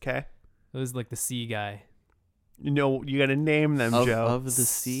Hades. Okay. It was like the sea guy. You got to name them, Joe. Of the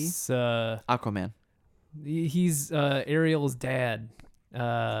sea? Aquaman. He's Ariel's dad.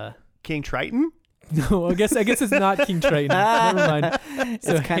 King Triton? No, I guess it's not King Triton. Never mind.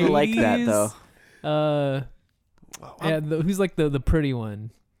 So It's kind of like that, though. Who's like the pretty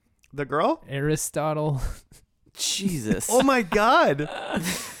one? The girl? Aristotle. Jesus. Oh my God.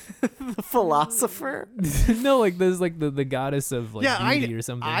 The philosopher? No, like there's like the goddess of like beauty or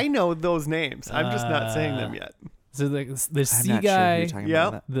something. I know those names. I'm just not saying them yet. So the sea I'm not guy, sure who you're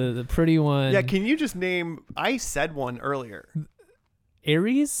talking about. the pretty one. Yeah, can you just name? I said one earlier.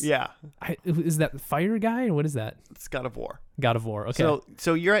 Ares? Yeah, is that the fire guy or what is that? it's God of War. God of War. Okay.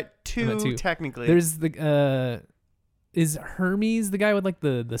 So you're at 2 I'm at 2. technically. There's the is Hermes the guy with like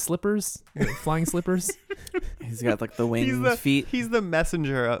the slippers, the flying slippers? He's got like the winged feet. He's the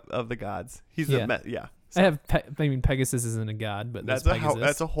messenger of the gods. He's Yeah. I have Pegasus isn't a god, but that's Pegasus.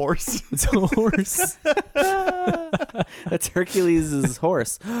 that's a horse. It's a horse. That's Hercules'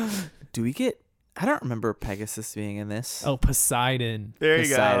 horse. Do we get? I don't remember Pegasus being in this. Oh, Poseidon. There you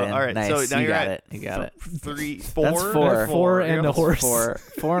Poseidon. go. All right, Nice. so now you you're got at it. You got it. 3, 4. That's 4. 4 and a horse.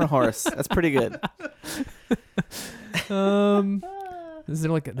 4 and a horse. That's pretty good. Is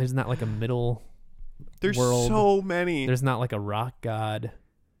there there's not like a middle There's world. so many. There's not like a rock god.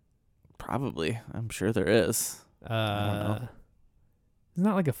 Probably. I'm sure there is. I don't know. There's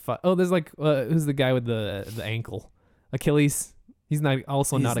not like a there's like who's the guy with the ankle? Achilles. He's not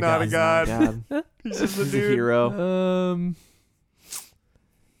also He's not a not god. a god. God. He's just a He's a dude. hero.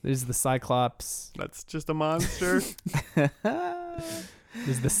 There's the Cyclops. That's just a monster.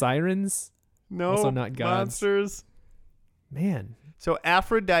 There's the Sirens. No, Also not gods. monsters. Man. So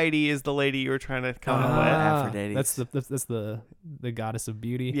Aphrodite is the lady you were trying to come up with. Aphrodite. That's the goddess of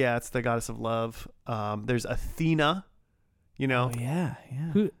beauty. Yeah, it's the goddess of love. There's Athena. Oh yeah.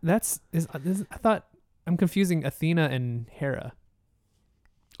 Who I thought I'm confusing Athena and Hera.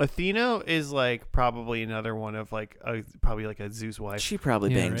 Athena is like probably another one of like probably like a Zeus wife. She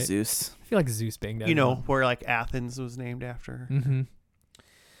probably Yeah, banged right? Zeus. I feel like Zeus banged You everyone. where like Athens was named after her. Mm-hmm.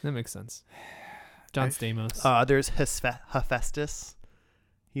 That makes sense. John Stamos. There's Hephaestus.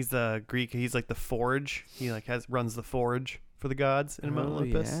 He's the Greek. He's like the forge. He like runs the forge for the gods in Mount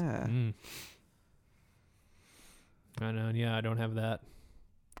Olympus. Yeah. I know. Yeah, I don't have that.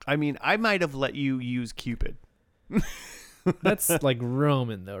 I mean, I might have let you use Cupid. That's like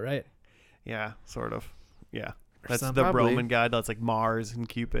Roman, though, right? Yeah, sort of. Yeah, Or that's some- the Probably. Roman god. That's like Mars and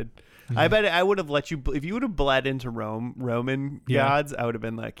Cupid. Mhm. I bet I would have let you if you would have bled into Roman Yeah. gods. I would have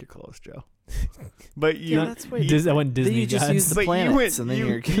been like, you're close, Joe. But you, Yeah, that's what I went Disney you just gods. use the but you planets went, and then you,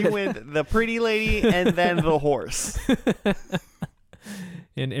 you're you good. went the pretty lady and then the horse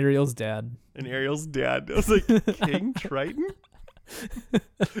And Ariel's dad. and Ariel's dad. I was like, King Triton.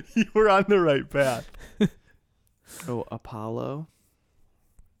 You were on the right path. Oh, Apollo?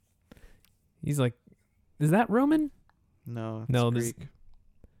 He's like, is that Roman? No, it's No, this Greek.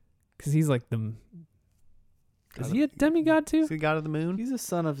 because he's like the. Is he a demigod too? Is he god of the moon? He's a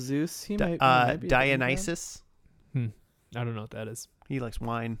son of Zeus. He might be a demigod. Dionysus. I don't know what that is. He likes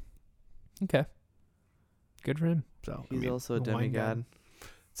wine. Okay. Good for him. So He's also a a wine god. demigod.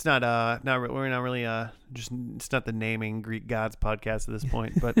 it's not we're not really just it's not the naming Greek gods podcast at this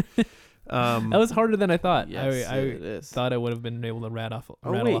point, but That was harder than I thought. Yes, I it is. thought I would have been able to rattle off Oh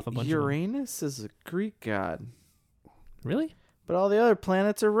a wait, bunch of them. Uranus is a Greek god, Really? but all the other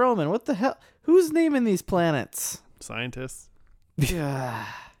planets are Roman. What the hell? Who's naming these planets? scientists, Yeah.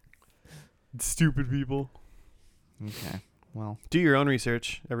 stupid people. Okay. Well, Do your own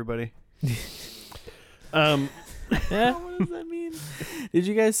research, everybody. Yeah. what does that mean? Did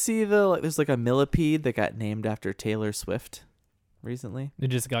you guys see there's like a millipede that got named after Taylor Swift recently? It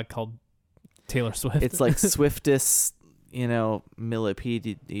just got called Taylor Swift. It's like Swiftus,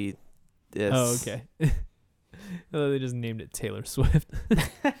 millipede. Oh, okay. They just named it Taylor Swift.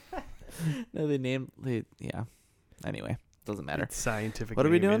 No, yeah. Anyway, doesn't matter. Its scientific What are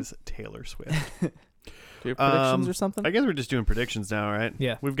we name doing? is Taylor Swift. Do you have predictions or something? I guess we're just doing predictions now, right?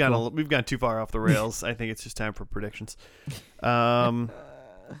 Yeah. We've gone too far off the rails. I think it's just time for predictions.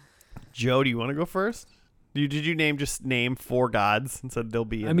 Joe, do you want to go first? Did you name 4 gods and said they'll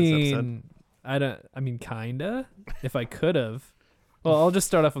be in this episode? I mean, kinda. If I could have. Well, I'll just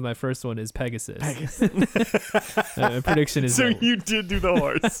start off with my first one is Pegasus. My prediction is So that, you did do the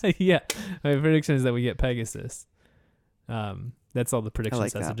horse. yeah. My prediction is that we get Pegasus. That's all the prediction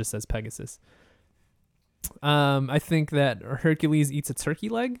like says. that. It just says Pegasus. I think that Hercules eats a turkey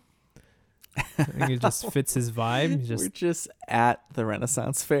leg. I think it just fits his vibe. We're just at the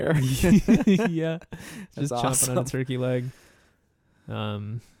Renaissance Fair. Yeah. That's Just chomping on a awesome. turkey leg.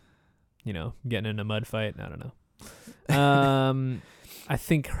 Getting in a mud fight. I don't know. I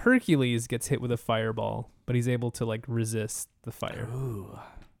think Hercules gets hit with a fireball, but he's able to resist the fire. Ooh.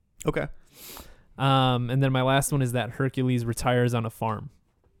 Okay. And then my last one is that Hercules retires on a farm.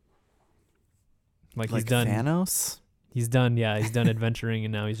 He's done. Thanos? He's done. Yeah, he's done adventuring,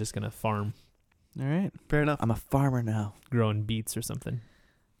 and now he's just gonna farm, All right. Fair enough. I'm a farmer now. growing beets or something.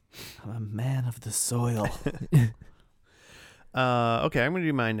 I'm a man of the soil. Okay, I'm going to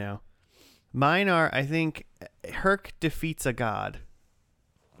do mine now. Mine are, I think, Herc defeats a god.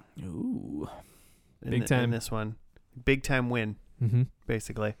 Ooh. Big time. In this one. Big time win, Mm-hmm.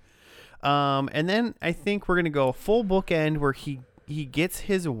 basically. And then I think we're going to go full bookend where he gets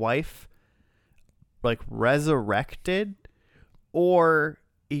his wife resurrected, or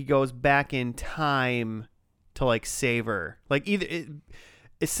he goes back in time to save her.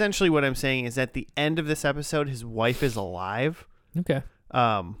 Essentially what I'm saying is at the end of this episode his wife is alive. Okay.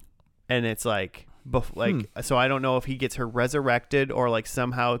 And it's so I don't know if he gets her resurrected or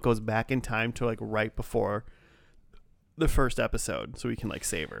somehow it goes back in time to right before the first episode so we can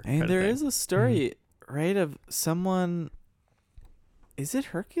save her. And there is a story, right, of someone. Is it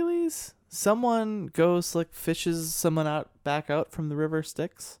Hercules? Someone goes fishes someone back out from the river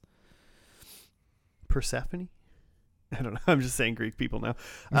Styx. Persephone? I don't know. I'm just saying Greek people now.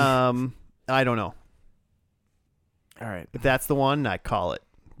 I don't know. All right. If that's the one, I call it.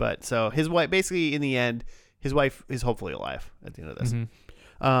 But so his wife, basically in the end, his wife is hopefully alive at the end of this.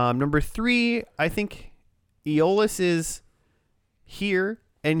 Mm-hmm. Number 3, I think Aeolus is here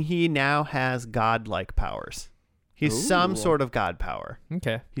and he now has godlike powers. He's some Ooh. sort of god power.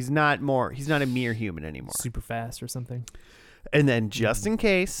 Okay. He's not a mere human anymore. Super fast or something. And then just in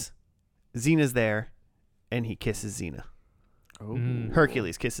case, Xena's there and he kisses Xena. Oh.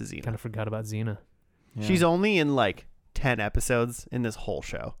 Hercules kisses Xena. Kind of forgot about Xena. Yeah. She's only in 10 episodes in this whole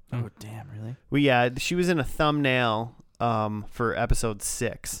show. Oh damn! Really? She was in a thumbnail for episode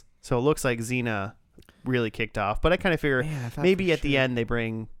 6. So it looks like Xena really kicked off. But I kind of figure Man, I thought maybe for at the sure. end they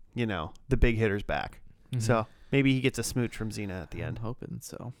bring, the big hitters back. Mhm. So maybe he gets a smooch from Xena at the end. I'm hoping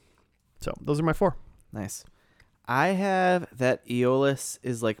so. So those are my 4. Nice. I have that Aeolus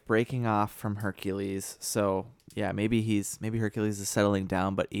is breaking off from Hercules. So yeah, maybe Hercules is settling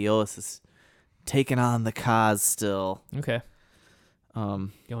down, but Aeolus is taking on the cause still. Okay.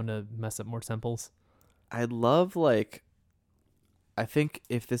 Um, Going to mess up more temples. I'd love I think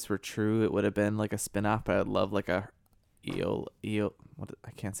if this were true, it would have been a spin-off, but I'd love a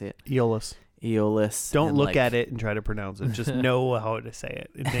I can't say it. Aeolus. Aeolus. Don't and, look at it and try to pronounce it. Just know how to say it,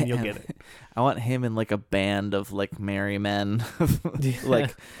 and then you'll get it. I want him in a band of merry men.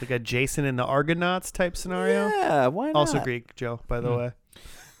 Like a Jason and the Argonauts type scenario. Yeah, why not? Also Greek, Joe, by the way.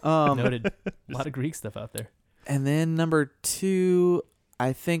 Noted. A lot of Greek stuff out there. And then number 2,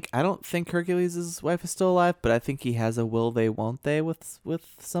 I don't think Hercules' wife is still alive, but I think he has a will they won't they with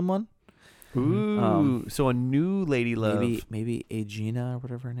someone. Ooh, so a new lady love. Maybe Aegina or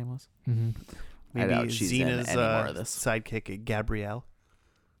whatever her name was. Mm-hmm. I Maybe doubt she's in Xena's any more of this. sidekick, Gabrielle,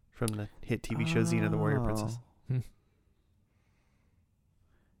 from the hit TV show Xena the Warrior Princess.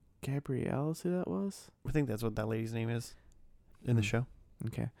 Gabrielle, who that was? I think that's what that lady's name is in the show.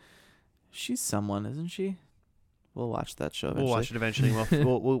 Okay. She's someone, isn't she? We'll watch that show eventually. We'll watch it eventually.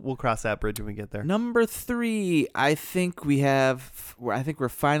 We'll cross that bridge when we get there. Number 3, I think we're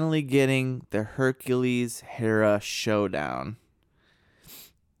finally getting the Hercules Hera showdown.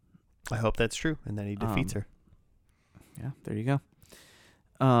 I hope that's true, and that he defeats her. Yeah, there you go.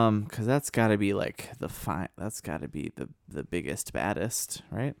 Because that's got to be like that's got to be the biggest, baddest,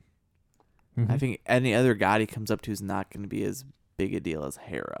 right? Mm-hmm. I think any other god he comes up to is not going to be as big a deal as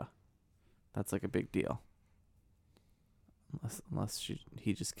Hera. That's like a big deal. Unless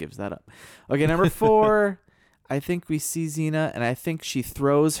he just gives that up. Okay, number 4, I think we see Xena, and I think she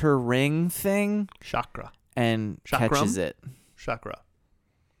throws her ring thing Chakra. and Chakram? catches it. Chakra.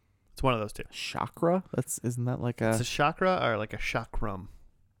 It's one of those two. Chakra? Isn't that like It's a chakra or like a chakram.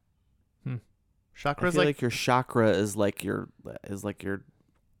 Chakra I is feel like like your chakra is like your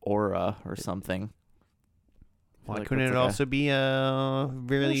aura or something. Why like couldn't that's it like also be a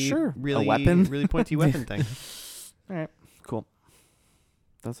really, sure. really A weapon? really pointy weapon thing? All right, cool.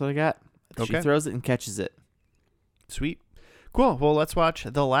 That's what I got. Okay. She throws it and catches it. Sweet. Cool. Well, let's watch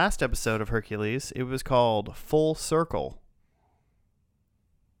the last episode of Hercules. It was called Full Circle.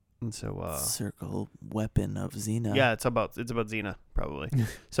 And so Circle weapon of Xena. yeah, it's about Xena, probably.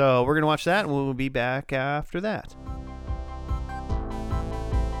 So we're gonna watch that, and we'll be back after that.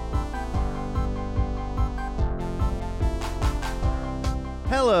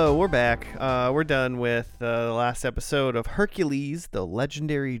 Hello, we're back. We're done with the last episode of Hercules, The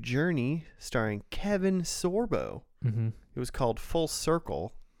Legendary Journey, starring Kevin Sorbo. Mm-hmm. It was called Full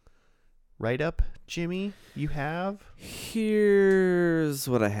Circle. Right up, Jimmy, you have? Here's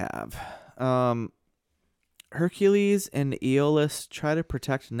what I have. Hercules and Aeolus try to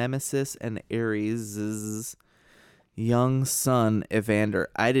protect Nemesis and Ares' young son, Evander.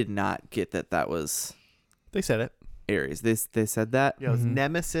 I did not get that was They said it. Ares. They said that? Yeah, it was Mhm.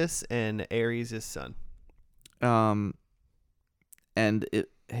 Nemesis and Ares' son. And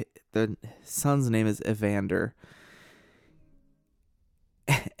the son's name is Evander.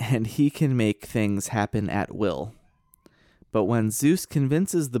 And he can make things happen at will. But when Zeus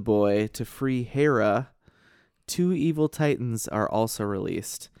convinces the boy to free Hera, 2 evil titans are also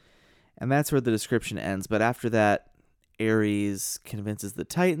released. And that's where the description ends. But after that, Ares convinces the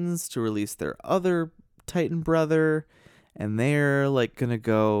titans to release their other titan brother. And they're like going to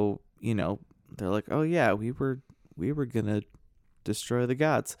go, they're like, oh yeah, we were going to destroy the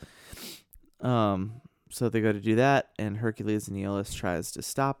gods. So they go to do that, and Hercules and Aeolus tries to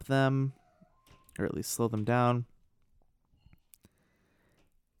stop them, or at least slow them down.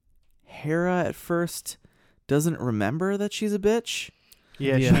 Hera at first doesn't remember that she's a bitch.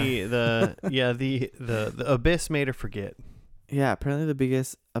 Yeah, Yeah. the abyss made her forget. Yeah, apparently the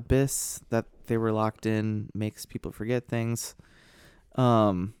biggest abyss that they were locked in makes people forget things.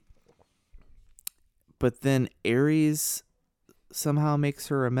 But then Ares somehow makes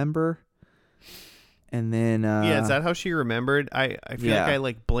her remember. And then Yeah, is that how she remembered? I feel yeah.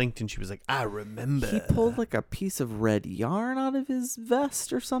 like I blinked and she was like, I remember. he pulled like a piece of red yarn out of his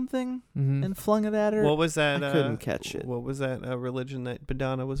vest or something Mm-hmm. and flung it at her. What was that? I couldn't catch it. What was that religion that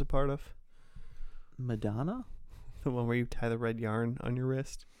Madonna was a part of? Madonna? The one where you tie the red yarn on your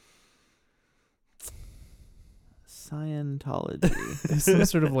wrist? Scientology. It's some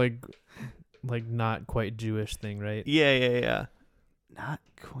sort of like not quite Jewish thing, right? Yeah. Not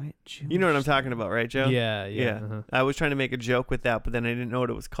quite Jewish. You know what I'm talking about, right, Joe? Yeah. Yeah. Uh-huh. I was trying to make a joke with that, but then I didn't know what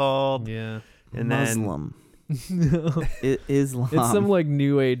it was called. Yeah. And Muslim. No. Islam. It's some like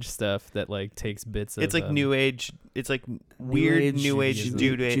new age stuff that like takes bits of It's like New Age. It's like weird Age New Age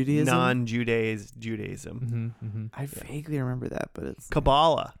Judaism? non-Judaism. Mm-hmm, mm-hmm. I vaguely remember that, but it's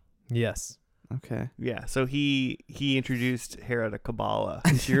Kabbalah. Yes. okay. Yeah, so he introduced Hera to Kabbalah.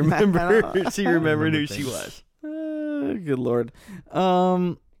 She remembered. She remembered who she was. Good Lord.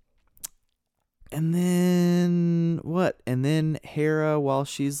 And then what? And then Hera, while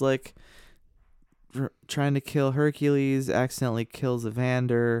she's like trying to kill Hercules, accidentally kills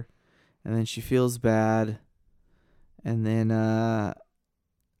Evander, and then she feels bad. And then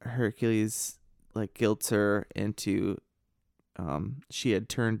Hercules like guilts her into she had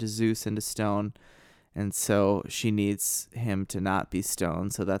turned to Zeus into stone, and so she needs him to not be stone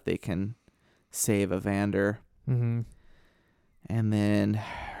so that they can save Evander. Mm-hmm. And then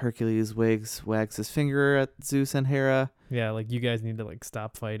Hercules wags his finger at Zeus and Hera. Yeah, like you guys need to like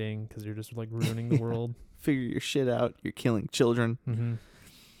stop fighting because you're just like ruining the world. Figure your shit out. You're killing children.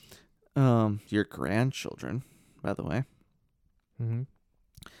 Mm-hmm. Your grandchildren, by the way. Mm-hmm.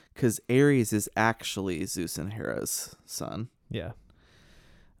 Because Ares is actually Zeus and Hera's son. Yeah.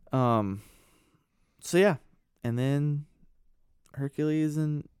 So yeah, and then Hercules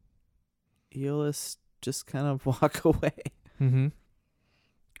and Aeolus just kind of walk away. Mm-hmm.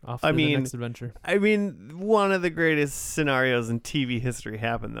 Off to the next adventure. I mean, one of the greatest scenarios in TV history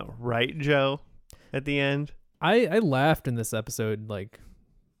happened, though, right, Joe? At the end? I laughed in this episode, like,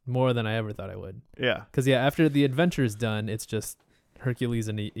 more than I ever thought I would. Yeah. Because, yeah, after the adventure's done, it's just Hercules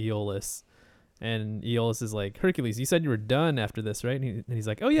and Aeolus. And Aeolus is like, Hercules, you said you were done after this, right? And he's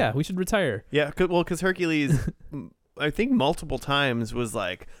like, oh, yeah, we should retire. Yeah, because Hercules, I think multiple times was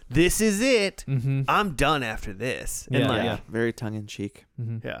like, this is it. Mm-hmm. I'm done after this. And Yeah, like, Yeah, very tongue-in-cheek.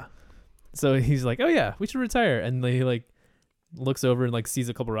 Mm-hmm. yeah. So he's like, oh, yeah, we should retire. And he, like, looks over and, like, sees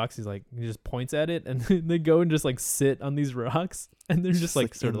a couple rocks. He's like, he just points at it. And they go and just, like, sit on these rocks. And they're just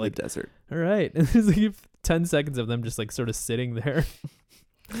like, sort of like, the desert. all right. And there's like 10 seconds of them just, like, sort of sitting there.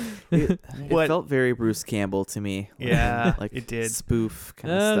 It What- felt very Bruce Campbell to me. Yeah, like it did. spoof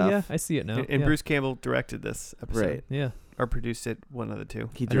kind of stuff. Yeah, I see it now. And yeah. Bruce Campbell directed this episode. Right. Yeah. Or produced it, one of the two.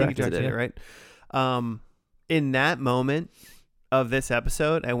 He I think directed it, it. right? In that moment of this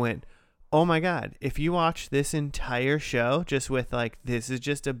episode, I went, oh my God, if you watch this entire show just with like, this is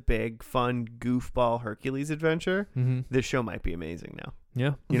just a big, fun, goofball Hercules adventure, Mm-hmm. this show might be amazing now.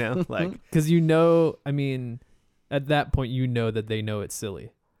 Yeah. You know, like, Because I mean, at that point, you know that they know it's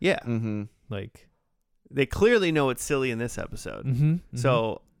silly. yeah, Mm-hmm. Like, they clearly know it's silly in this episode. mm-hmm.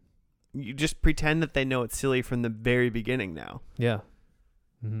 So you just pretend that they know it's silly from the very beginning now. Yeah.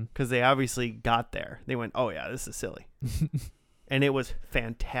 Mm-hmm. Because they obviously got there. They went, oh yeah, this is silly. And it was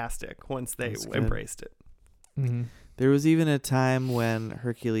fantastic once they That's good. embraced it. Mm-hmm. There was even a time when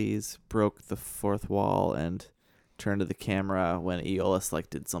Hercules broke the fourth wall and turned to the camera when Aeolus like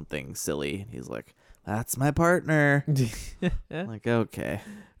did something silly. He's like, "That's my partner." I'm like, okay.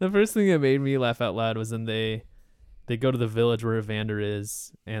 The first thing that made me laugh out loud was when they go to the village where Evander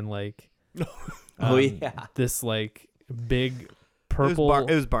is, and like, Oh, yeah. this like big purple.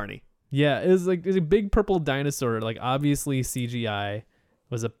 It was Barney. Yeah, it was a big purple dinosaur, like obviously CGI,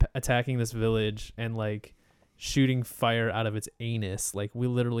 was attacking this village and like shooting fire out of its anus. Like we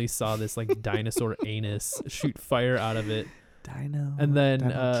literally saw this like dinosaur anus shoot fire out of it. Dino. And then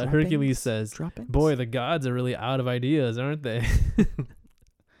Dino Hercules droppings? says, Droppings? "Boy, the gods are really out of ideas, aren't they?"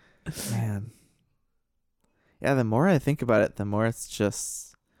 Man. Yeah, the more I think about it, the more it's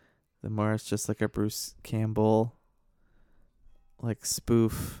just like a Bruce Campbell like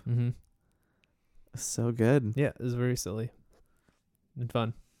spoof. Mm-hmm. It's so good. Yeah, it was very silly and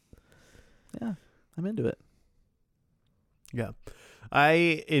fun. Yeah, I'm into it. Yeah.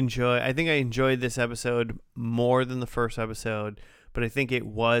 I think I enjoyed this episode more than the first episode, but I think it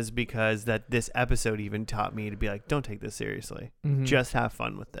was because that this episode even taught me to be like, don't take this seriously. Mm-hmm. Just have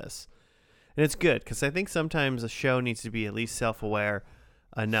fun with this. And it's good because I think sometimes a show needs to be at least self-aware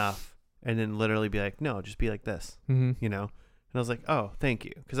enough and then literally be like, no, just be like this, Mm-hmm. you know? And I was like, oh, thank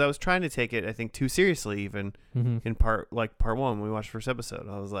you. Because I was trying to take it, I think, too seriously even Mm-hmm. in part one when we watched the first episode.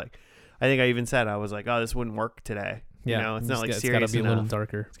 I was like, I think I even said, I was like, oh, this wouldn't work today. Yeah, You know, it's not like it's serious gotta be a little enough.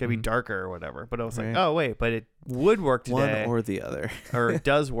 darker. It's got to be Mhm. darker or whatever. But I was Right. like, oh, wait, but it would work today. One or the other. or it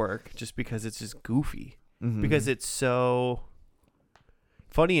does work just because it's just goofy. Mm-hmm. Because it's so...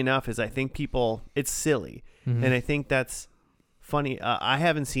 Funny enough is I think it's silly. Mhm. And I think that's funny. I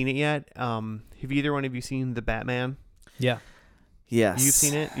haven't seen it yet. Have either one of you seen The Batman? Yeah. Yes. You've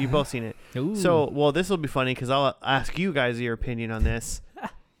seen it? You've both seen it. Ooh. So, well, this will be funny because I'll ask you guys your opinion on this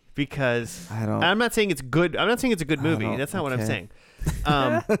because I'm not saying it's good. I'm not saying it's a good I movie. don't- That's not what I'm okay. saying.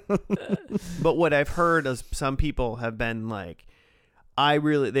 But what I've heard is some people have been like, I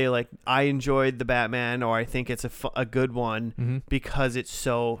enjoyed The Batman, or I think it's a good one Mm-hmm. because it's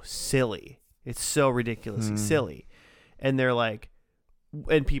so silly. It's so ridiculously silly. And they're like,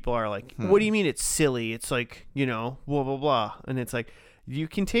 and people are like, what do you mean it's silly? It's like, you know, blah, blah, blah. And it's like, you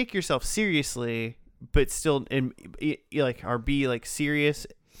can take yourself seriously, but still, or be like serious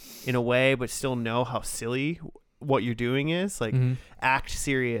in a way, but still know how silly what you're doing is. Like, Mm-hmm. act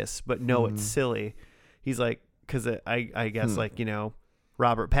serious, but know it's silly. He's like, because I guess, like, you know,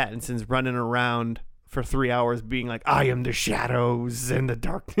 Robert Pattinson's running around for 3 hours being like, I am the shadows and the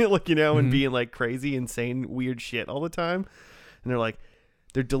dark, like, you know, and Mhm. being like crazy, insane, weird shit all the time. And they're like,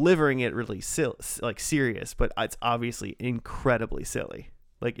 they're delivering it really like serious, but it's obviously incredibly silly.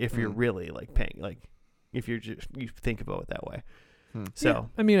 Like if you're really like paying, like if you think about it that way. Hmm. So Yeah.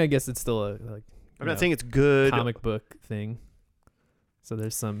 I mean, I guess it's still a I'm not saying it's good. comic book thing. So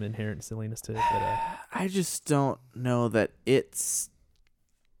there's some inherent silliness to it. But, I just don't know that it's.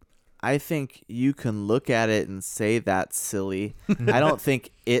 I think you can look at it and say that's silly. I don't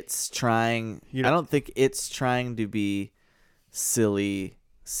think it's trying. You know- I don't think it's trying to be silly,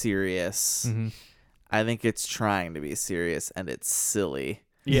 serious. mm-hmm. I think it's trying to be serious, and it's silly.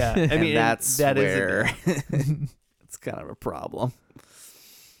 Yeah, I And mean that's that is where it's kind of a problem.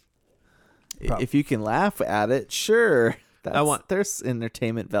 Prob- If you can laugh at it, sure. There's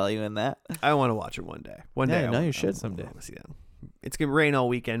entertainment value in that. I want to watch it one day. One day. Yeah, no, you should. Someday. I want to see that. It's gonna rain all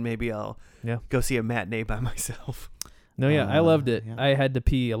weekend. Maybe I'll go see a matinee by myself. No, yeah, I loved it. Yeah. I had to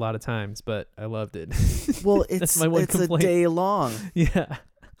pee a lot of times, but I loved it. Well, That's my one it's a complaint. day long. Yeah.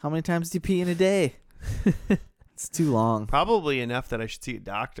 How many times do you pee in a day? It's too long. Probably enough that I should see a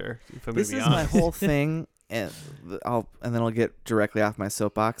doctor. If I'm This gonna is be my honest. whole thing, and then I'll get directly off my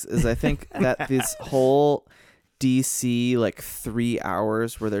soapbox. Is I think that this whole DC 3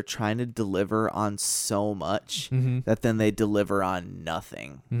 hours where they're trying to deliver on so much Mm-hmm. that then they deliver on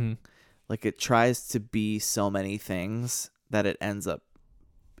nothing. Mm-hmm. It tries to be so many things that it ends up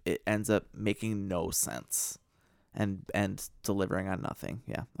making no sense and delivering on nothing.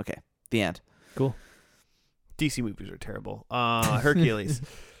 Yeah. Okay. The end. Cool. DC movies are terrible. Hercules.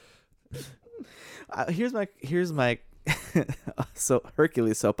 Here's my so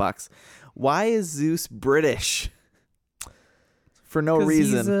Hercules soapbox. Why is Zeus British? For no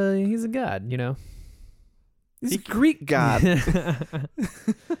reason. He's a god, you know. He's a Greek god.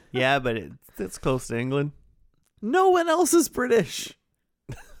 Yeah, but it's close to England. No one else is British.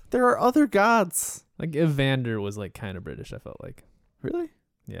 There are other gods. Like Evander was kind of British, I felt like. Really?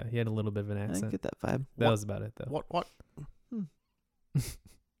 Yeah, he had a little bit of an I didn't accent. get that vibe. That was about it, though. What? Hmm.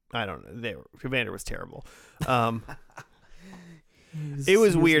 I don't know. Commander was terrible. It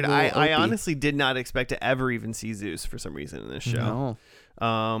was weird. I honestly did not expect to ever even see Zeus for some reason in this show. No,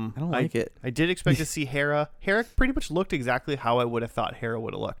 I don't like it. I did expect to see Hera. Hera pretty much looked exactly how I would have thought Hera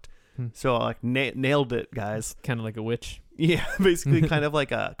would have looked. So I nailed it, guys. Kind of like a witch. Yeah, basically kind of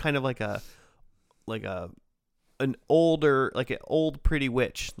like an old pretty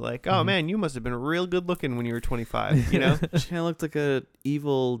witch. Oh man, you must have been real good looking when you were 25, you know? She kind of looked like a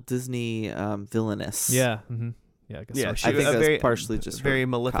evil Disney villainess. Yeah. Mm-hmm. Yeah, I guess Yeah, so. I think a that's very- partially just her very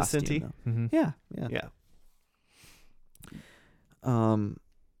costume, Maleficent-y. though. Mm-hmm. Yeah. Yeah. And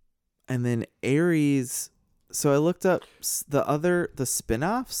then Ares. So I looked up the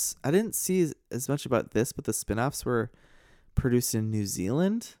spin-offs. I didn't see as much about this, but the spin-offs were produced in New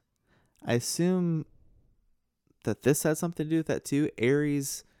Zealand. I assume that this had something to do with that too.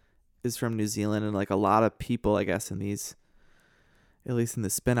 Ares is from New Zealand, and a lot of people, I guess, in these, at least in the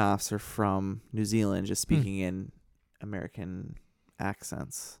spin-offs, are from New Zealand, just speaking in American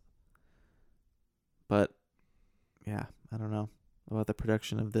accents. But yeah, I don't know about the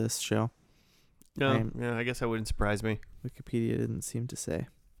production of this show. No, yeah, I guess that wouldn't surprise me. Wikipedia didn't seem to say.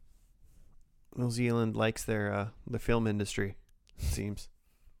 New Zealand likes their the film industry, it seems.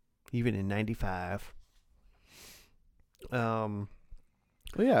 Even in 95. Well,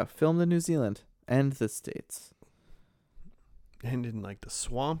 yeah, filmed in New Zealand and the States. And in the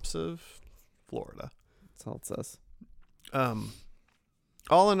swamps of Florida. That's all it says.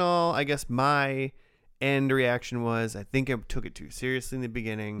 All in all, I guess my end reaction was I think I took it too seriously in the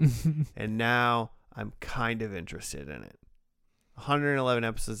beginning, and now I'm kind of interested in it. 111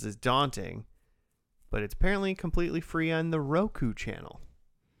 episodes is daunting, but it's apparently completely free on the Roku channel.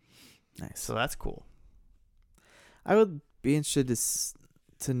 Nice. So that's cool. I would be interested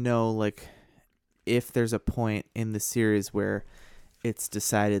to know if there's a point in the series where it's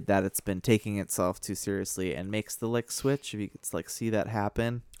decided that it's been taking itself too seriously and makes the switch. If you could see that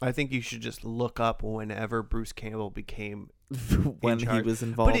happen I think you should just look up whenever Bruce Campbell became when he charge. was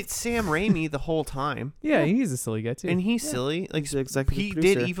involved. But it's Sam Raimi the whole time. Yeah, he's a silly guy, too. And he's silly. He's the executive he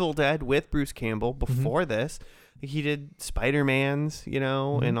producer. did Evil Dead with Bruce Campbell before this. He did Spider-Man's,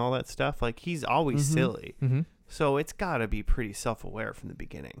 and all that stuff. He's always silly. Mm-hmm. So it's got to be pretty self-aware from the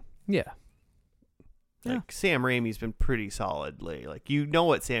beginning. Yeah. Sam Raimi's been pretty solidly. You know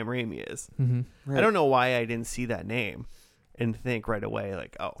what Sam Raimi is. Mm-hmm. Right. I don't know why I didn't see that name and think right away,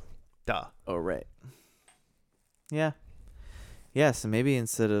 oh, duh. Oh, right. Yeah. Yeah, so maybe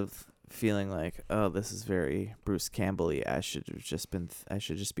instead of feeling oh, this is very Bruce Campbell-y, I should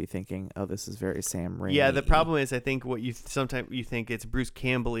just be thinking, oh, this is very Sam Raimi. Yeah, the problem is I think what sometimes you think it's Bruce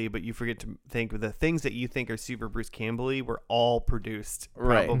Campbell-y, but you forget to think the things that you think are super Bruce Campbell-y were all produced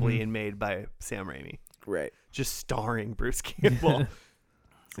Right. probably and made by Sam Raimi. Right. Just starring Bruce Campbell.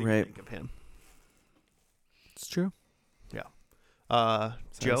 So you Right. think of him. It's true. Sorry,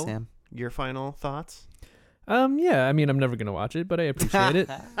 Joe, Sam. your final thoughts? Yeah, I mean, I'm never gonna watch it, but I appreciate it.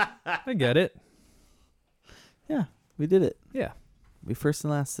 I get it. Yeah, we did it. Yeah. We first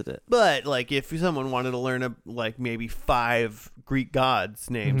and last did it. But like, if someone wanted to learn maybe 5 Greek gods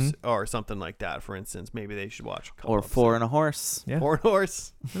names or something like that, for instance, maybe they should watch. A couple Or 4 and a horse. Yeah. 4 and a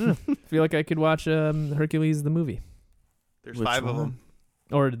horse. I feel like I could watch Hercules the movie There's Which 5 of one? them.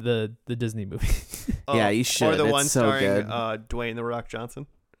 or the Disney movie. Yeah, you should. Or the It's one so starring good. Dwayne The Rock Johnson.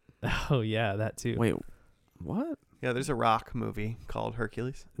 Oh yeah, that too. Wait, what? Yeah, there's a Rock movie called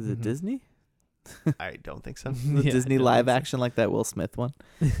Hercules. Is it Mhm. Disney? I don't think so. The Yeah, Disney I don't live think so. action like that Will Smith one?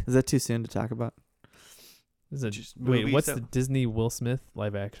 Is that too soon to talk about? Is it, Just wait, movies what's that- the Disney Will Smith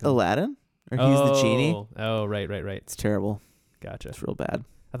live action? Aladdin? Or he's the genie? Oh, right. It's terrible. Gotcha. It's real bad.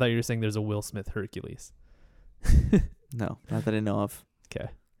 I thought you were saying there's a Will Smith Hercules. No, not that I know of. Okay.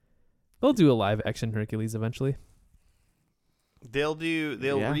 They'll do a live action Hercules eventually. They'll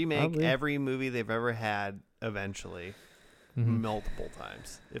Yeah, remake probably. every movie they've ever had eventually Mhm. multiple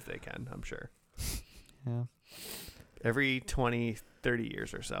times if they can, I'm sure. Yeah. Every 20, 30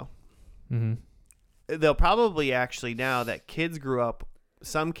 years or so. Mhm. They'll probably actually, now that kids grew up,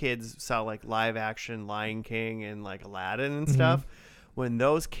 some kids saw like live action Lion King and like Aladdin and Mhm. stuff. When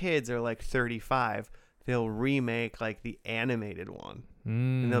those kids are like 35, they'll remake like the animated one.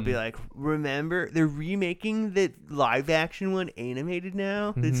 And they'll be like, remember, they're remaking the live action one animated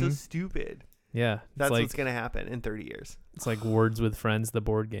now? That's so Mhm. stupid. Yeah. That's it's like what's going to happen in 30 years. it's like Words with Friends, the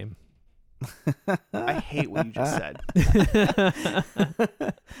board game. I hate what you just said.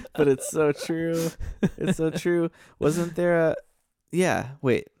 But it's so true. It's so true. Wasn't there a... Yeah,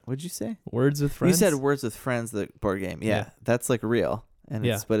 wait. What'd you say? Words with Friends. You said Words with Friends, the board game. Yeah, Yeah. that's like real. And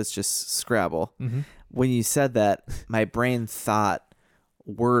Yeah. but it's just Scrabble. Mhm. When you said that, my brain thought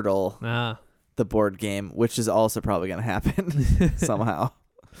Wordle, Ah. the board game, which is also probably going to happen somehow.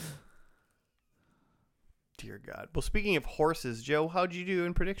 Dear God. Well, speaking of horses, Joe, how'd you do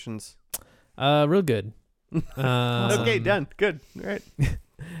in predictions? Real good. Okay, done. Good. All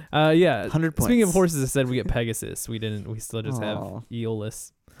right. Yeah. 100 points. Speaking of horses, I said we get Pegasus. We didn't. We still just have Aw.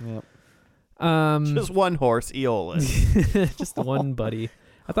 Aeolus. Yep. Just one horse, Aeolus. just one buddy.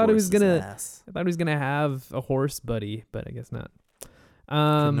 I thought he was Horse's gonna. ass. I thought he was gonna have a horse buddy, but I guess not.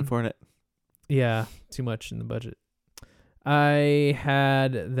 Couldn't afford it. Yeah, too much in the budget. I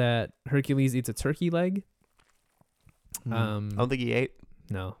had that Hercules eats a turkey leg. Hmm. I don't think he ate.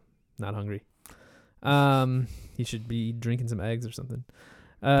 No, not hungry. He should be drinking some eggs or something.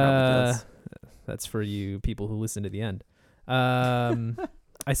 Probably does. That's for you people who listen to the end.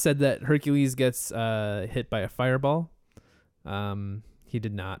 I said that Hercules gets hit by a fireball. He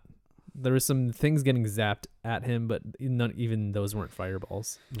did not. There was some things getting zapped at him, but not even those weren't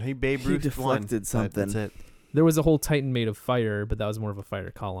fireballs. He Babe He Ruth deflected won. something. That's it. There was a whole Titan made of fire, but that was more of a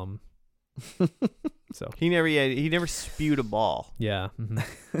fire column. So He never spewed a ball. yeah. Mhm.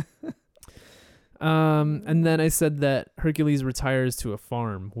 And then I said that Hercules retires to a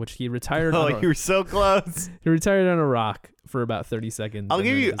farm, which he retired. Oh, on a, you were so close. he retired on a rock for about 30 seconds. I'd and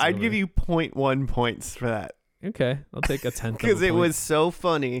then it was give over. you 0.1 points for that. Okay, I'll take a tenth. Because it was so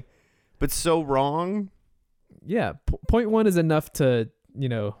funny, but so wrong. Yeah, 0.1 is enough to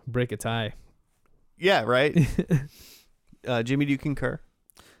break a tie. Yeah, right? Jimmy, do you concur?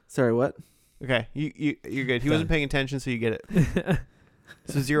 Sorry, what? Okay, you're good. He Done. wasn't paying attention, so you get it.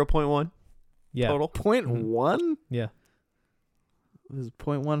 So 0.1 Yeah. total. 0.1? Yeah. It was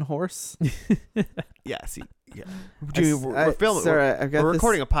 0.1 horse. Yeah, see. Yeah. Jimmy, we're I- filming. Sorry, I've got We're this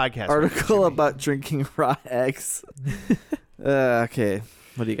recording a podcast. article Jimmy. about drinking raw eggs. Okay,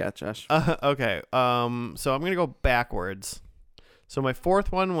 what do you got, Josh? Okay. So I'm gonna go backwards. So my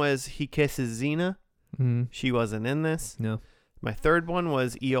fourth one was he kisses Xena. Mm-hmm. She wasn't in this. No. My third one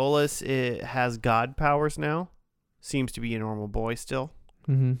was Aeolus. It has god powers now. Seems to be a normal boy still.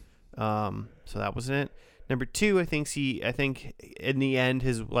 Mm-hmm. So that wasn't it. Number two, I think in the end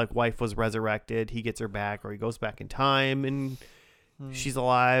his wife was resurrected. He gets her back, or he goes back in time and she's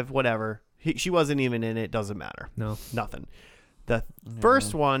alive. Whatever. She wasn't even in it. Doesn't matter. No. Nothing. The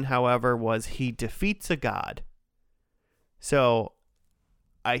first one, however, was he defeats a god. So,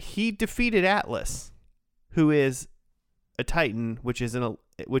 he defeated Atlas, who is a Titan, which is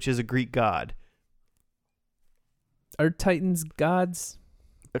a Greek god. Are Titans gods?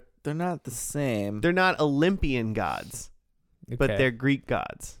 They're not the same. They're not Olympian gods, but Okay. they're Greek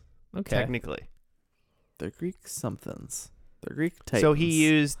gods, okay. technically. They're Greek somethings. They're Greek Titans. So he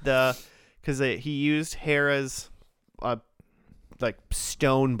used he used Hera's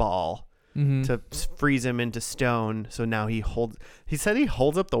stone ball Mm-hmm. to freeze him into stone. So now he said he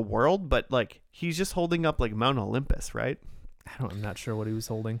holds up the world, but like he's just holding up like Mount Olympus, right? I'm not sure what he was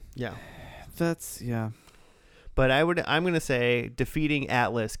holding. Yeah. Yeah. But I'm going to say defeating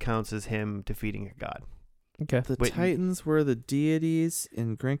Atlas counts as him defeating a god. Okay. The Wait. Titans were the deities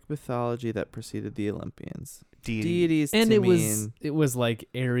in Greek mythology that preceded the Olympians. Deity. Deities And to it was like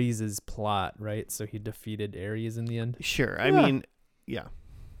Ares' plot, right? So he defeated Ares in the end. Sure. I Yeah. mean, yeah.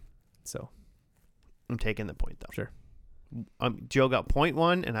 So I'm taking the point though. Sure. Joe got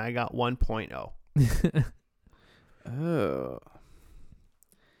 0.1 and I got 1.0. Oh.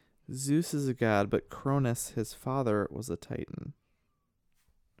 Zeus is a god, but Cronus, his father, was a Titan.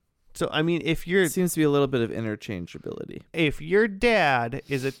 So I mean, if Seems to be a little bit of interchangeability. your dad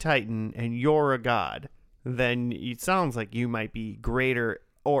is a Titan and you're a god, then it sounds like you might be greater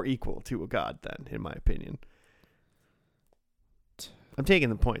or equal to a god then, in my opinion. I'm taking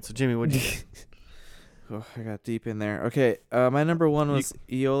the point. So Jimmy, what'd you think? Oh, I got deep in there. Okay, my number one was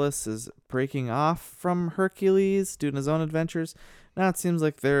Aeolus is breaking off from Hercules, doing his own adventures. Now it seems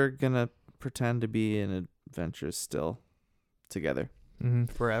like they're gonna pretend to be in adventures still together Mm-hmm.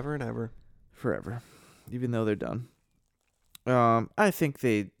 Forever and ever. forever, even though they're done. I think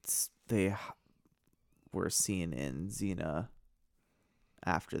they were seen in Xena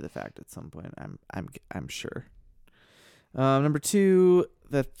after the fact at some point. I'm sure. Number two,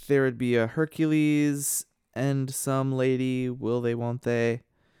 that there would be a Hercules and some lady, will they, won't they?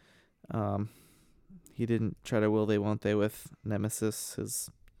 He didn't try to will they, won't they with Nemesis, his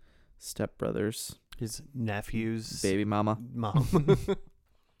stepbrothers, His nephew's baby mama. mom.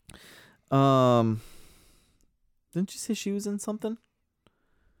 Didn't you say she was in something?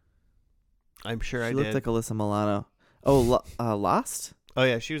 I'm sure She I looked did. like Alyssa Milano. Oh, Lost? Oh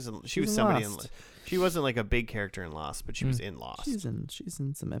yeah, she was in somebody in. Lost. She wasn't like a big character in Lost, but she was in Lost. She's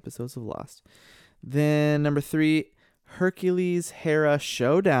in some episodes of Lost. Then number three, Hercules Hera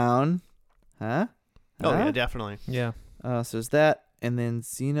showdown. Huh? Oh yeah, Huh? definitely. Yeah. So there's that, and then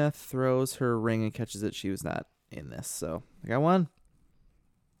Xena throws her ring and catches it. She was not in this, so I got one.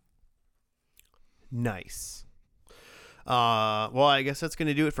 Nice. Well, I guess that's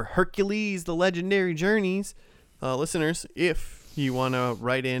gonna do it for Hercules: The Legendary Journeys. Listeners, if you want to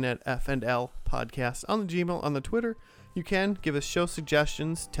write in at F&L Podcast on the Gmail, on the Twitter, you can give us show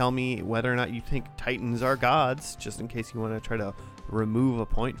suggestions. Tell me whether or not you think Titans are gods, just in case you want to try to remove a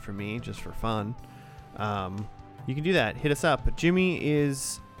point from me, just for fun. You can do that. Hit us up.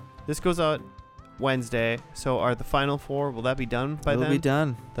 This goes out Wednesday, so are the final four, will that be done by It'll then? be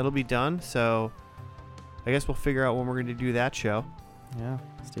done. That'll be done, so I guess we'll figure out when we're going to do that show. Yeah,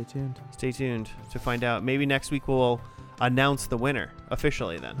 stay tuned. Stay tuned to find out. Maybe next week we'll announce the winner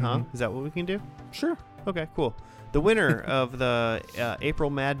officially then, huh? Mhm. Is that what we can do? Sure. Okay, cool. The winner of the April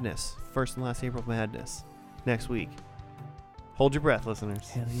Madness, first and last April Madness, next week. Hold your breath, listeners.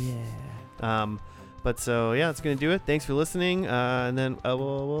 Hell yeah. But so, yeah, that's going to do it. Thanks for listening, and then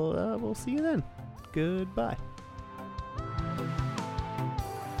we'll see you then. Goodbye.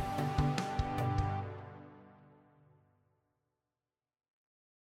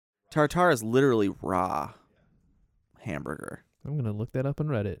 Tartare is literally raw hamburger, I'm gonna look that up on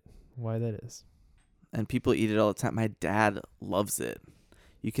Reddit. Why that is? and people eat it all the time. My dad loves it.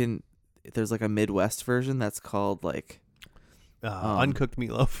 There's like a Midwest version that's called like Uncooked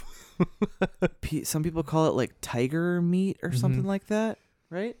meatloaf. some people call it like tiger meat or something Mhm. like that,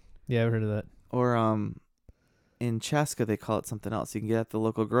 right? Yeah, I've heard of that. Or in Chaska they call it something else. You can get it at the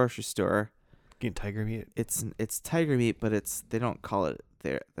local grocery store. Getting tiger meat. It's tiger meat, but they don't call it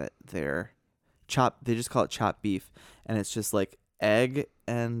their chopped. They just call it chopped beef, and it's just like egg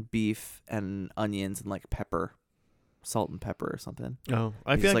and beef and onions and like pepper, salt and pepper or something. Oh,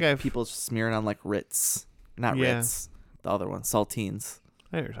 I It's feel like like I've... people smear it on like Ritz, not Yeah. Ritz, the other one, saltines.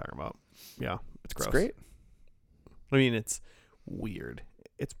 I know what you're talking about. Yeah, it's gross. It's great. I mean, it's weird.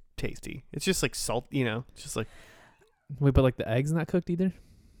 It's tasty. It's just like salt, it's just like... Wait, but like the egg's not cooked either?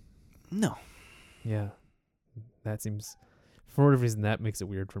 No, Yeah. That seems, for whatever reason, that makes it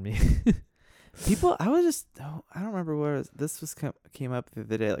weird for me. people. I don't remember where this came up the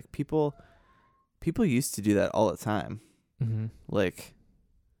other day. Like people used to do that all the time. Mm-hmm. Like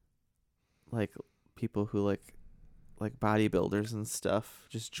people who like bodybuilders and stuff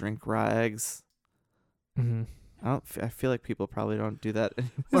just drink raw eggs. Mm-hmm. I feel like people probably don't do that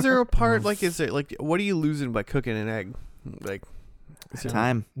anymore. Is there a part, what are you losing by cooking an egg? Like, is there-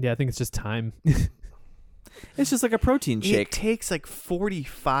 Time? Yeah, I think it's just time. It's just like a protein It shake. takes like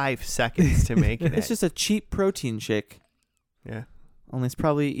 45 seconds to make an egg. It's just a cheap protein shake. Yeah. Only it's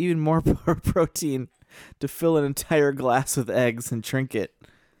probably even more protein to fill an entire glass with eggs and drink it.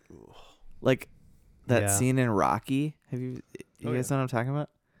 Like that Yeah. scene in Rocky. You Oh, guys know what I'm talking about?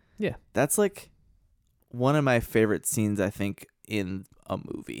 Yeah. That's like one of my favorite scenes, I think, in a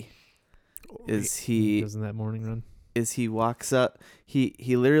movie. Is he Goes in that morning run. walks up, he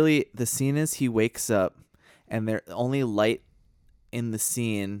literally, the scene is he wakes up and the only light in the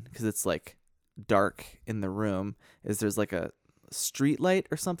scene, because it's like dark in the room, is there's like a street light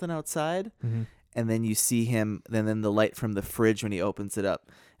or something outside, Mm-hmm. and then you see him, then the light from the fridge when he opens it up,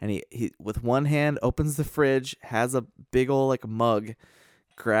 and he with one hand opens the fridge, has a big old like mug,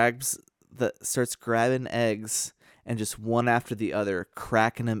 starts grabbing eggs, and just one after the other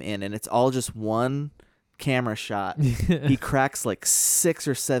cracking them in, and it's all just one camera shot. He cracks like 6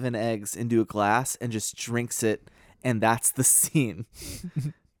 or 7 eggs into a glass and just drinks it, and that's the scene.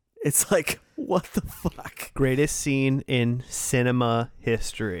 It's like, what the fuck? Greatest scene in cinema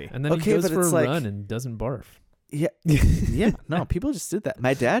history. And then Okay, he goes but for a it's like- run and doesn't barf. Yeah, yeah. No, people just did that.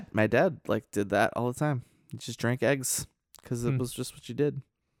 My dad like did that all the time. He just drank eggs because it was just what you did.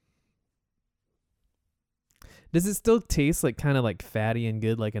 Does it still taste like kind of like fatty and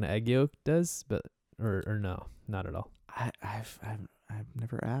good like an egg yolk does? But or no, not at all. I've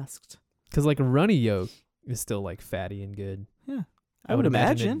never asked. Because like a runny yolk is still like fatty and good. Yeah, I would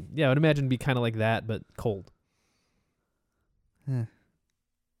imagine. I would imagine it'd be kind of like that, but cold. Yeah.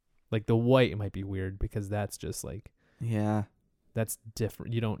 Like the white might be weird because that's just like Yeah. that's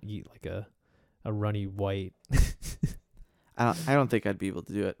different. You don't eat like a runny white. I don't think I'd be able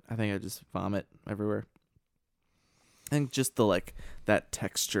to do it. I think I'd just vomit everywhere. I think just the like that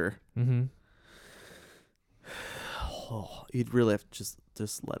texture. Mm-hmm. Oh, you'd really have to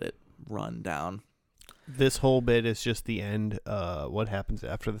just let it run down. This whole bit is just the end. What happens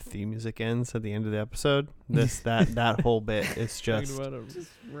after the theme music ends at the end of the episode? That whole bit is just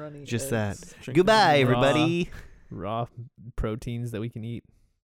runny. that. Goodbye, everybody. Raw proteins that we can eat.